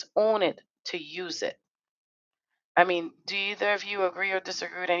first own it to use it. I mean, do either of you agree or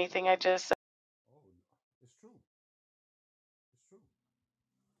disagree with anything I just said? Oh, it's true. It's true.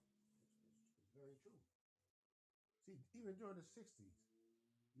 It's very true. See, even during the 60s,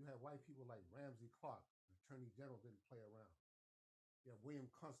 you had white people like Ramsey Clark, Attorney General, didn't play around. You have William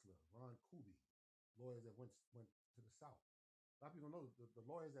Kunstler, Ron Kuby, lawyers that went to the South. A lot of people know the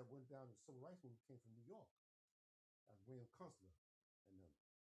lawyers that went down to the civil rights movement came from New York. That's William Kunstler and them.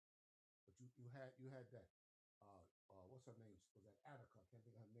 But you had that what's her name? Was that Attica? I can't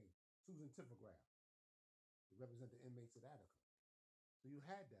think of her name. Susan Tiffograph to represent the inmates at Attica. So you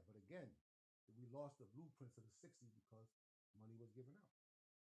had that, but again, we lost the blueprints of the '60s because money was given out.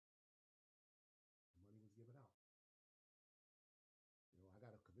 The money was given out. I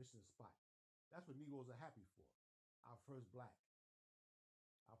got a commissioner spot. That's what Negroes are happy for. Our first black,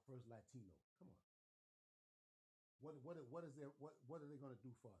 our first Latino. Come on. What are they going to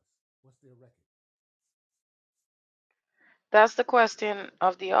do for us? What's their record? That's the question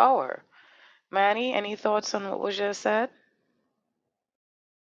of the hour. Manny, any thoughts on what was just said?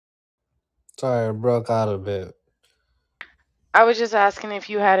 Sorry, I broke out a bit. I was just asking if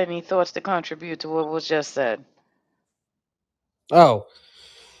you had any thoughts to contribute to what was just said. Oh,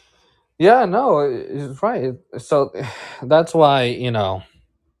 yeah, no, it's right. So that's why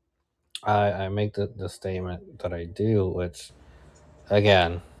I make the statement that I do. It's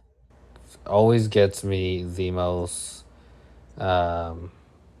again. always gets me the most, um,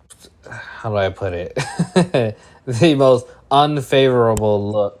 how do I put it? The most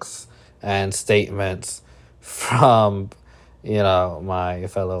unfavorable looks and statements from, my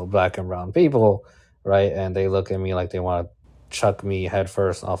fellow black and brown people, right? And they look at me like they want to chuck me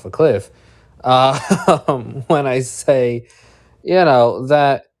headfirst off a cliff. When I say,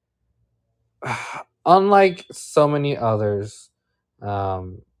 that unlike so many others,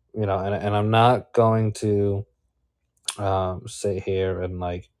 um, and I'm not going to sit here and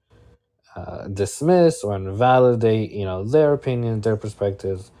like dismiss or invalidate, their opinions, their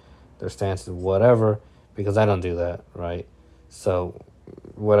perspectives, their stances, whatever, because I don't do that, right? So,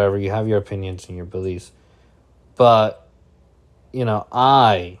 whatever, you have your opinions and your beliefs, but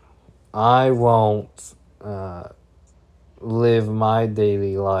I won't live my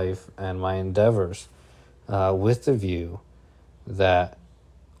daily life and my endeavors with the view that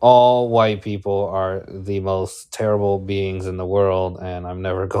all white people are the most terrible beings in the world, and I'm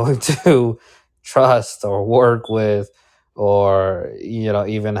never going to trust or work with or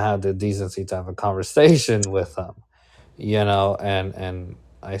even have the decency to have a conversation with them. And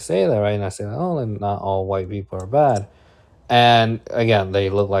I say that, right, and I say, oh, and not all white people are bad, and again they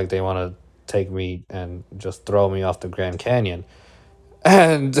look like they want to take me and just throw me off the Grand Canyon.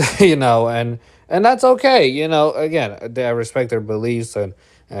 And and that's okay. Again, I respect their beliefs,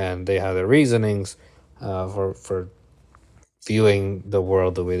 and they have their reasonings for viewing the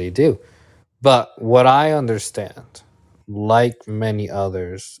world the way they do. But what I understand, like many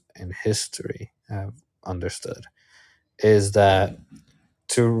others in history have understood, is that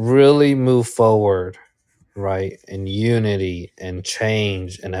to really move forward, right, in unity and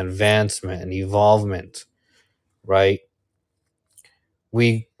change and advancement and evolvement, right,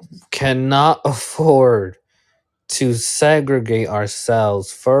 we cannot afford to segregate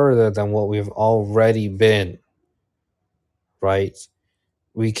ourselves further than what we've already been, right?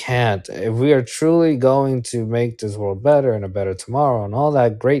 We can't. If we are truly going to make this world better and a better tomorrow and all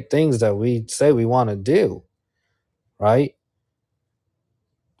that great things that we say we want to do, right?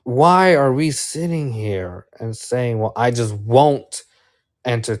 Why are we sitting here and saying, well, I just won't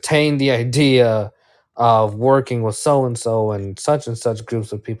entertain the idea of working with so and such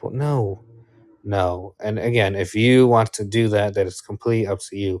groups of people? No, no. And again, if you want to do that, that is completely up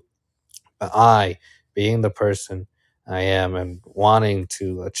to you. But I, being the person I am and wanting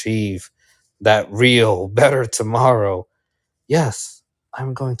to achieve that real better tomorrow, yes,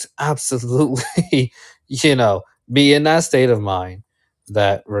 I'm going to absolutely, be in that state of mind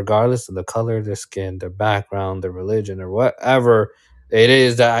that regardless of the color of their skin, their background, their religion, or whatever it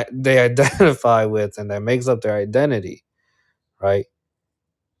is that they identify with and that makes up their identity, right?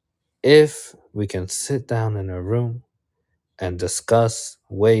 If we can sit down in a room and discuss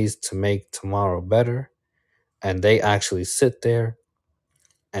ways to make tomorrow better, and they actually sit there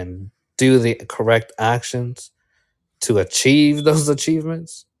and do the correct actions to achieve those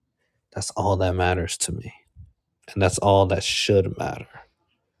achievements, that's all that matters to me. And that's all that should matter.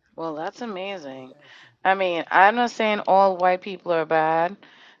 Well, that's Let me amazing. ask you. I mean, I'm not saying all white people are bad,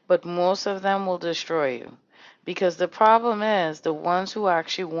 but most of them will destroy you. Because the problem is the ones who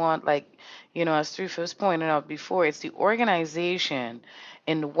actually want, like, as Three Fifths pointed out before, it's the organization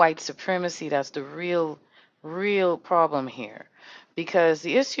and the white supremacy that's the real problem here. Because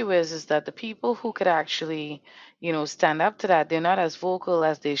the issue is that the people who could actually, stand up to that, they're not as vocal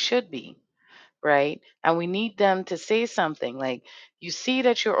as they should be, right? And we need them to say something like, you see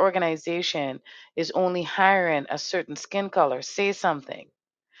that your organization is only hiring a certain skin color, say something.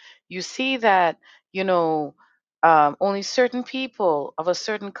 You see that, you know, only certain people of a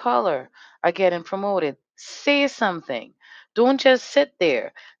certain color are getting promoted, say something. Don't just sit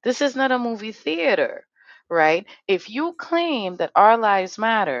there. This is not a movie theater. Right? If you claim that our lives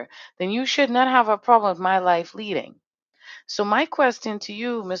matter, then you should not have a problem with my life leading. So, my question to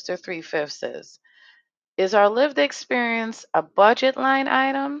you, Mr. Three Fifths, is our lived experience a budget line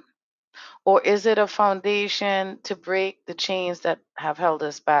item, or is it a foundation to break the chains that have held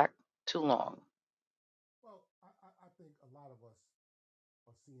us back too long? Well, I think a lot of us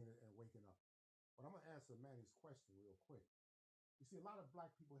are seeing it and waking up. But I'm gonna answer Manny's question real quick. You see, a lot of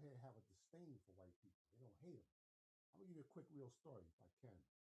black people here have a disdain for white people. They don't hate them. I'm gonna give you a quick real story if I can.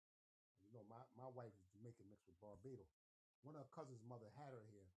 My wife is Jamaican mixed with Barbados. One of her cousin's mother had her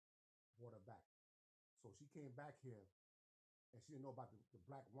here, brought her back. So she came back here and she didn't know about the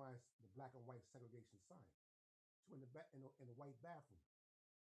black and white segregation sign. She went in the white bathroom.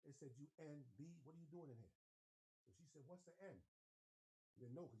 They said, "You NB, what are you doing in here?" So she said, "What's the N?" You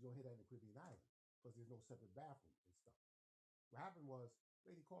didn't know because you don't hear that in the Caribbean island because there's no separate bathroom and stuff. What happened was,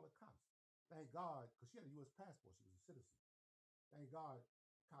 lady called the cops. Thank God, because she had a U.S. passport. She was a citizen. Thank God,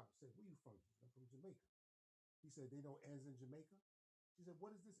 the cop said, "Where you from?" She said, "I'm from Jamaica." He said, "They know ends in Jamaica." She said,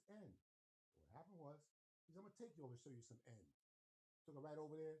 "What is this end?" What happened was, he said, "I'm gonna take you over and show you some end." Took her right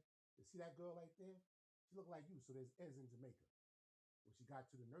over there. You see that girl right there? She looked like you. So there's ends in Jamaica. When she got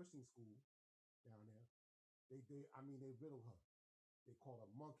to the nursing school down there, they riddled her. They called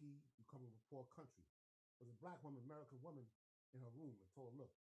her monkey. You come from a poor country. There was a black woman, American woman, in her room and told her,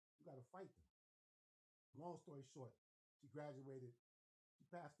 "Look, you got to fight them." Long story short, she graduated. She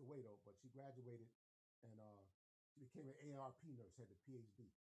passed away though, but she graduated and she became an ARP nurse, had a PhD.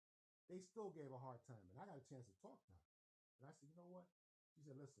 They still gave her a hard time, and I got a chance to talk to her. And I said, "You know what?" She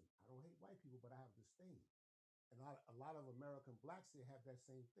said, "Listen, I don't hate white people, but I have disdain." And a lot of American blacks here have that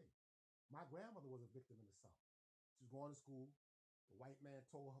same thing. My grandmother was a victim in the South. She was going to school. The white man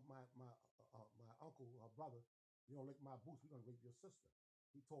told her, my uncle, her brother, "You don't lick my boots, we're gonna rape your sister."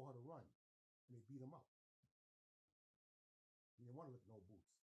 He told her to run, and they beat him up. He didn't want to lick no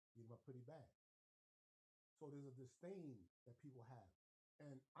boots. Beat him up pretty bad. So there's a disdain that people have,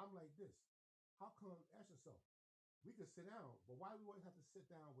 and I'm like this. How come? Ask yourself. We could sit down, but why do we always have to sit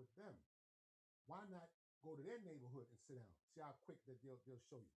down with them? Why not go to their neighborhood and sit down? See how quick that they'll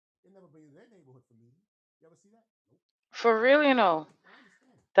show you. They never bring you to their neighborhood for meetings. You ever see that? Nope. For real, I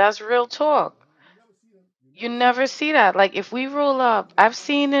understand. that's real talk. You never see them. You You never see never them. see that. Like if we roll up, I've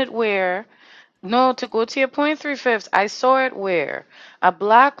seen it where, no, to go to your point, three fifths, I saw it where a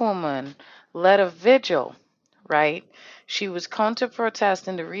black woman led a vigil, right? She was counter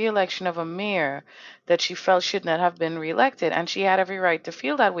protesting the re election of a mayor that she felt should not have been reelected. And she had every right to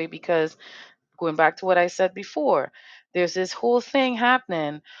feel that way because, going back to what I said before, there's this whole thing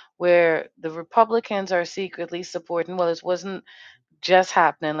happening where the Republicans are secretly supporting, well, it wasn't just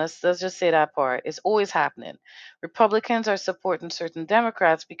happening. Let's just say that part. It's always happening. Republicans are supporting certain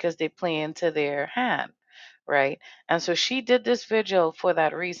Democrats because they play into their hand, right? And so she did this vigil for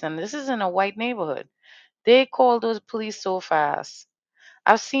that reason. This is in a white neighborhood. They called those police so fast.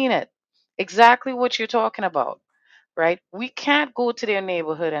 I've seen it. Exactly what you're talking about, right? We can't go to their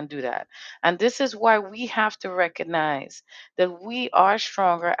neighborhood and do that. And this is why we have to recognize that we are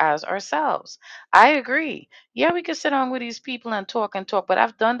stronger as ourselves. I agree. Yeah, we could sit down with these people and talk, but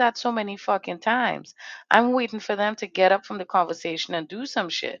I've done that so many fucking times. I'm waiting for them to get up from the conversation and do some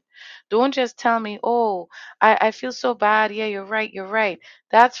shit. Don't just tell me, oh, I feel so bad. Yeah, you're right. You're right.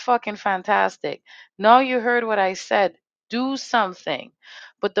 That's fucking fantastic. Now you heard what I said. Do something.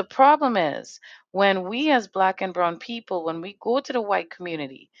 But the problem is, when we as black and brown people, when we go to the white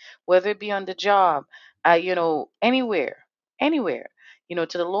community, whether it be on the job, anywhere,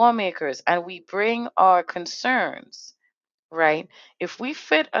 to the lawmakers, and we bring our concerns, right? If we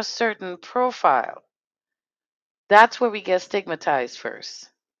fit a certain profile, that's where we get stigmatized first,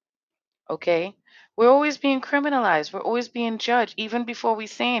 okay? We're always being criminalized. We're always being judged, even before we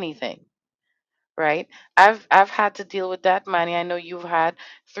say anything, right? I've had to deal with that, Manny. I know you've had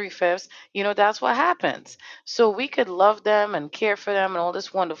three fifths. That's what happens. So we could love them and care for them and all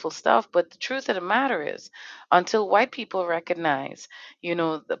this wonderful stuff, but the truth of the matter is, until white people recognize,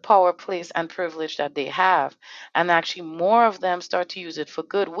 the power, place, and privilege that they have, and actually more of them start to use it for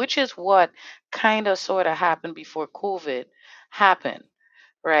good, which is what kind of sort of happened before COVID happened,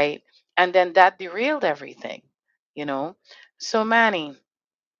 right? And then that derailed everything, you know. So Manny,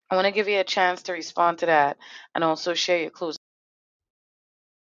 I want to give you a chance to respond to that and also share your closing.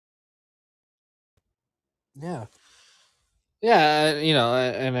 Yeah, yeah,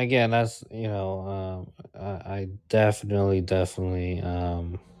 and again, that's I definitely,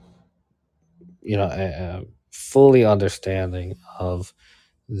 fully understanding of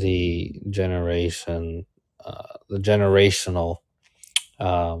the generational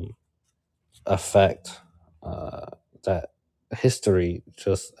um, effect that history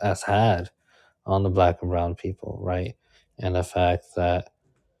just has had on the black and brown people, right? And the fact that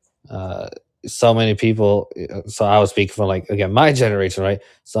uh, so many people, so I was speaking for, like, again, my generation, right?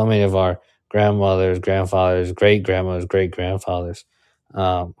 So many of our grandmothers, grandfathers, great grandmothers, great grandfathers,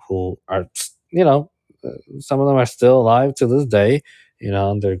 who are, some of them are still alive to this day,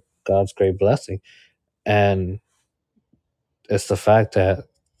 under God's great blessing. And it's the fact that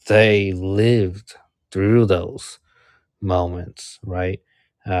they lived through those moments, right?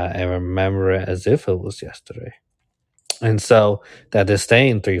 And remember it as if it was yesterday. And so that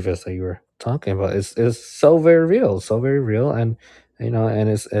disdain, three fifths, that you were talking about is so very real, so very real, and and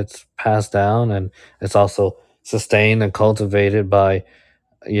it's passed down, and it's also sustained and cultivated by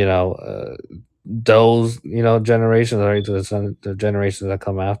those generations, right? The generations that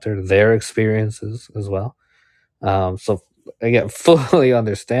come after, their experiences as well. So again fully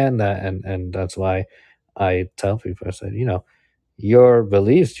understand that, and that's why I tell people, I said, your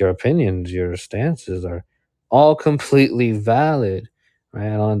beliefs, your opinions, your stances are all completely valid, right?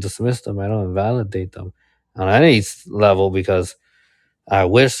 I don't dismiss them, I don't invalidate them on any level, because I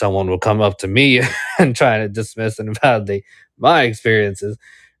wish someone would come up to me and try to dismiss and validate my experiences,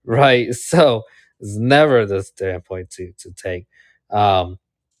 right? So it's never the standpoint to take. Um,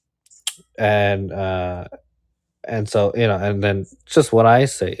 and so, and then just what I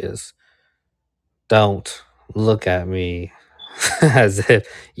say is, don't look at me as if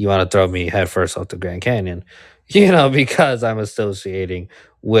you want to throw me headfirst off the Grand Canyon, because I'm associating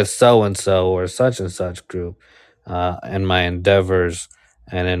with so and so or such and such group, in my endeavors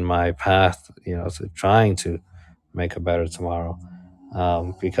and in my path, to trying to make a better tomorrow.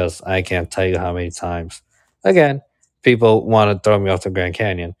 Because I can't tell you how many times, again, people want to throw me off the Grand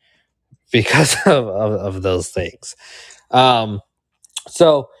Canyon because of those things. Um,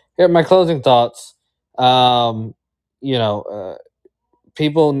 so here are my closing thoughts. Um, you know, uh,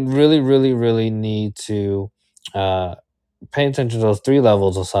 People really, really, really need to uh, pay attention to those three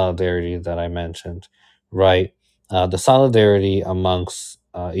levels of solidarity that I mentioned, right? The solidarity amongst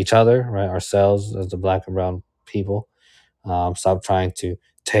each other, right? Ourselves as the black and brown people. Stop trying to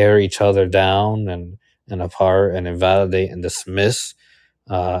tear each other down and apart and invalidate and dismiss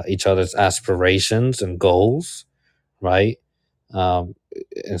each other's aspirations and goals, right? Um,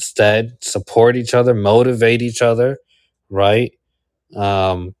 Instead, support each other, motivate each other, right?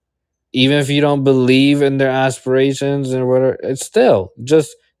 Um, Even if you don't believe in their aspirations and whatever, it's still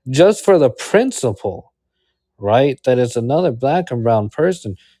just for the principle, right? That it's another black and brown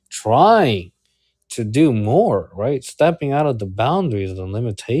person trying to do more, right? Stepping out of the boundaries and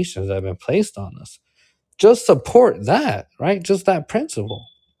limitations that have been placed on us. Just support that, right? Just that principle.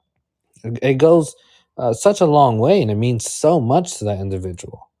 It goes such a long way, and it means so much to that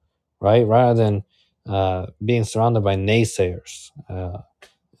individual, right? Rather than being surrounded by naysayers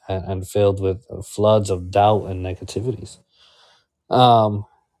and filled with floods of doubt and negativities. Um,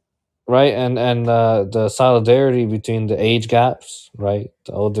 right, and the solidarity between the age gaps, right?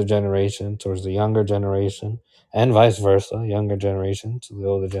 The older generation towards the younger generation, and vice versa, younger generation to the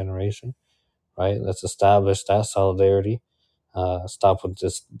older generation, right? Let's establish that solidarity. Stop with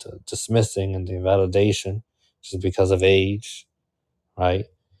this the dismissing and the invalidation just because of age, right?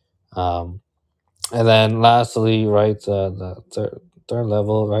 Um, and then lastly, right, the third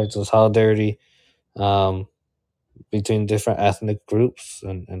level, right, so solidarity um, between different ethnic groups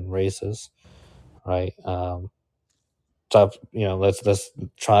and races, right? Stop, let's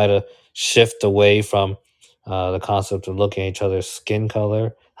try to shift away from the concept of looking at each other's skin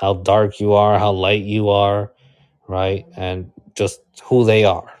color, how dark you are, how light you are, right? And just who they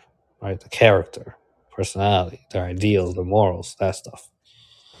are, right? The character, personality, their ideals, the morals, that stuff.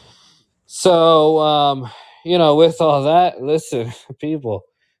 So, with all that, listen, people,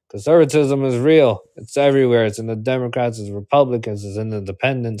 conservatism is real. It's everywhere. It's in the Democrats, it's Republicans, it's in the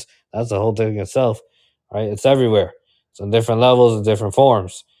independents. That's the whole thing itself, right? It's everywhere. It's on different levels and different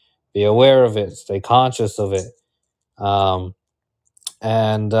forms. Be aware of it. Stay conscious of it. Um,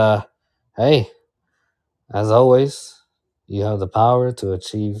 and hey, as always, you have the power to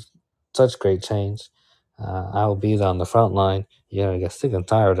achieve such great change. I will be on the front line. You're gonna get sick and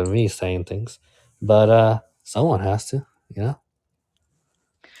tired of me saying things, but someone has to, you know.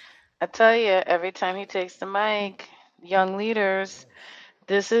 I tell you, every time he takes the mic, young leaders,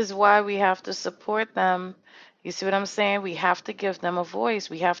 this is why we have to support them. You see what I'm saying? We have to give them a voice.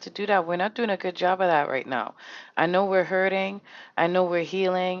 We have to do that. We're not doing a good job of that right now. I know we're hurting. I know we're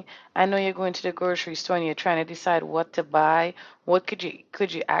healing. I know you're going to the grocery store and you're trying to decide what to buy. What could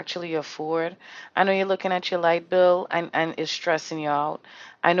you actually afford? I know you're looking at your light bill and it's stressing you out.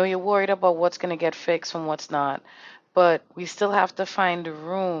 I know you're worried about what's going to get fixed and what's not. But we still have to find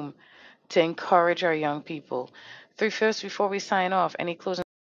room to encourage our young people. Three-fifths before we sign off. Any closing?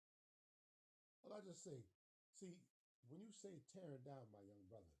 Well, I just say, see, when you say tearing down, my young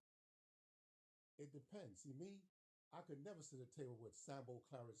brother, it depends. See, me, I could never sit at a table with Sambo,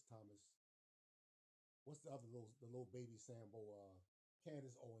 Clarence Thomas. What's the other the little baby Sambo,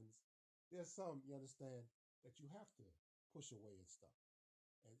 Candace Owens. There's some you understand that you have to push away and stuff.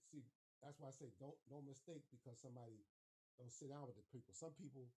 And see, that's why I say don't mistake because somebody don't sit down with the people. Some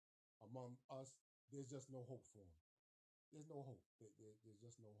people among us, there's just no hope for them. There's no hope. There's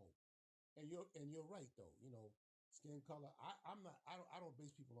just no hope. And you're right though. Skin color. I'm not. I don't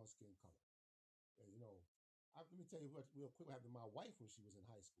base people on skin color. And, let me tell you what real quick what happened to my wife when she was in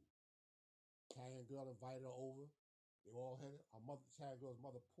high school. Italian girl invited her over. They all had it. Our mother, Italian girl's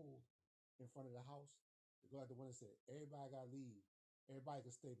mother, pulled in front of the house. They go like the one that said, everybody got to leave. Everybody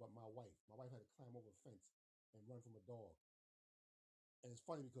can stay but my wife. My wife had to climb over a fence and run from a dog. And it's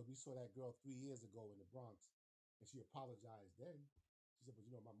funny because we saw that girl 3 years ago in the Bronx, and she apologized then. She said,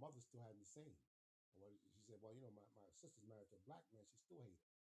 but my mother still had the same. Well, she said, well, my sister's married to a black man. She still hated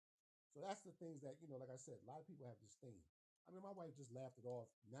him. So that's the things that, like I said, a lot of people have disdain. I mean, my wife just laughed it off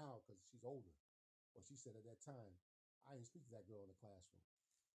now because she's older. But she said at that time, I didn't speak to that girl in the classroom.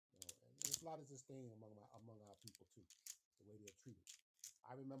 And there's a lot of disdain among our people too, the way they're treated.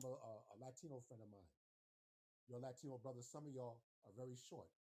 I remember a Latino friend of mine. Your Latino brother, some of y'all are very short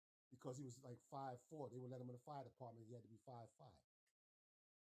because he was like 5'4". They would let him in the fire department. He had to be 5'5".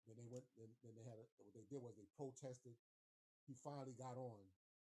 Then they went. Then they had what they did was they protested. He finally got on,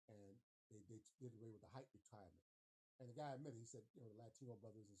 and they did away with the height retirement. And the guy admitted, he said, the Latino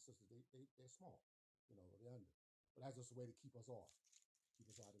brothers and sisters, they're small, they're under. But that's just a way to keep us off, keep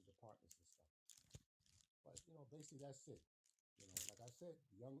us out of departments and stuff. But basically that's it. Like I said,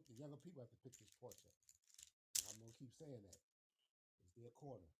 the younger people have to pick this torch up. I'm gonna keep saying that. It's their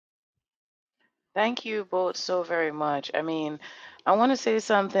corner. Thank you both so very much. I mean, I want to say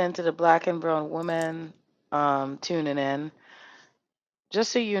something to the black and brown women tuning in.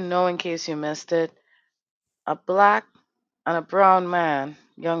 Just so you know, in case you missed it, a black and a brown man,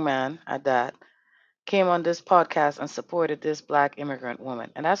 young man at that, came on this podcast and supported this black immigrant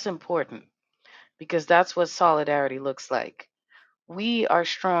woman. And that's important because that's what solidarity looks like. We are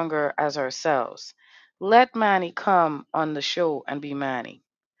stronger as ourselves. Let Manny come on the show and be Manny.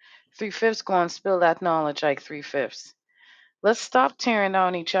 Three fifths go and spill that knowledge like three fifths. Let's stop tearing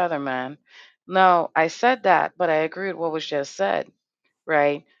down each other, man. Now, I said that, but I agree with what was just said,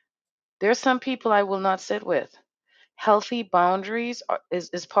 right? There's some people I will not sit with. Healthy boundaries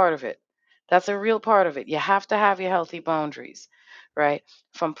is part of it. That's a real part of it. You have to have your healthy boundaries, right?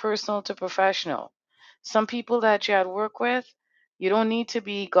 From personal to professional. Some people that you had work with, you don't need to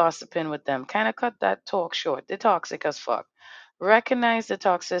be gossiping with them. Kind of cut that talk short. They're toxic as fuck. Recognize the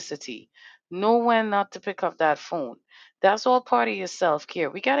toxicity. Know when not to pick up that phone. That's all part of your self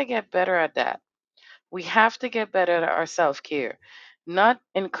care. We got to get better at that. We have to get better at our self care. Not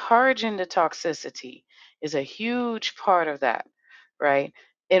encouraging the toxicity is a huge part of that, right?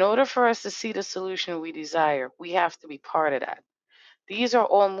 In order for us to see the solution we desire, we have to be part of that. These are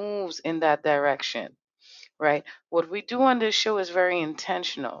all moves in that direction, right? What we do on this show is very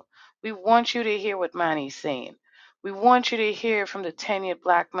intentional. We want you to hear what Manny's saying. We want you to hear from the tenured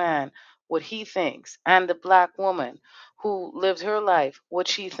black man what he thinks, and the black woman who lived her life what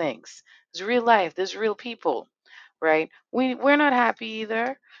she thinks. It's real life. There's real people, right? We're not happy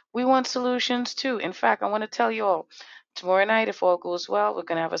either. We want solutions too. In fact, I want to tell you all tomorrow night, if all goes well, we're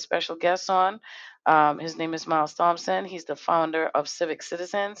gonna have a special guest on. His name is Miles Thompson. He's the founder of Civic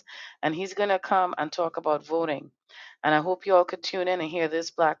Citizens, and he's gonna come and talk about voting. And I hope you all could tune in and hear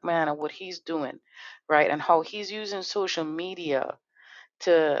this black man and what he's doing, right? And how he's using social media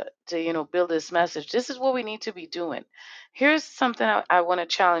to build this message. This is what we need to be doing. Here's something I want to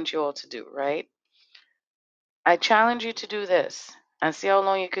challenge you all to do, right? I challenge you to do this and see how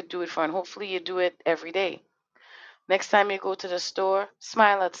long you could do it for, and hopefully you do it every day. Next time you go to the store,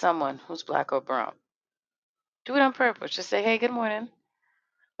 smile at someone who's black or brown. Do it on purpose. Just say, hey, good morning.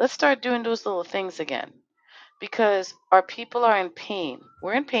 Let's start doing those little things again because our people are in pain.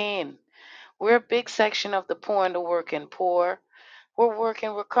 We're in pain. We're a big section of the poor and the working poor. We're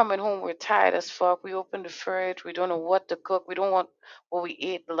working, we're coming home, we're tired as fuck. We open the fridge, we don't know what to cook. We don't want what we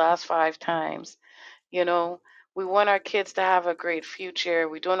ate the last 5 times. You know, we want our kids to have a great future.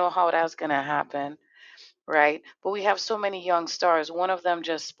 We don't know how that's going to happen, right? But we have so many young stars. One of them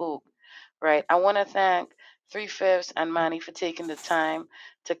just spoke, right? I want to thank Three Fifths and Manny for taking the time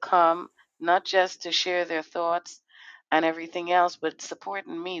to come, not just to share their thoughts and everything else, but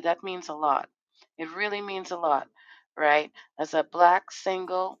supporting me. That means a lot. It really means a lot, right? As a black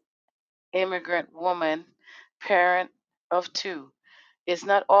single immigrant woman, parent of two, it's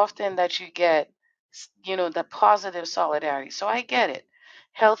not often that you get, the positive solidarity. So I get it.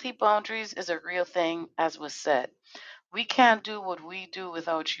 Healthy boundaries is a real thing, as was said. We can't do what we do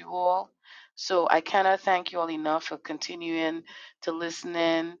without you all. So I cannot thank you all enough for continuing to listen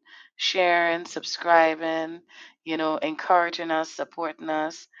in, sharing, subscribing, encouraging us, supporting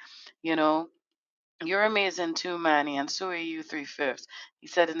us, you know. You're amazing too, Manny, and so are you, Three Fifths. He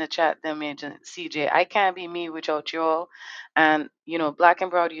said in the chat, the amazing CJ. I can't be me without y'all. And, Black and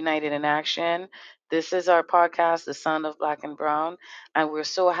Brown United in Action. This is our podcast, The Sound of Black and Brown. And we're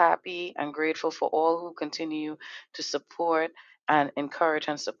so happy and grateful for all who continue to support and encourage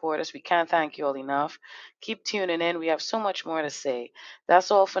and support us. We can't thank you all enough. Keep tuning in. We have so much more to say.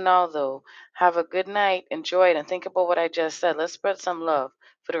 That's all for now, though. Have a good night. Enjoy it and think about what I just said. Let's spread some love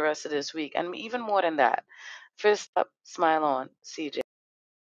for the rest of this week and even more than that. Fist up, smile on. CJ.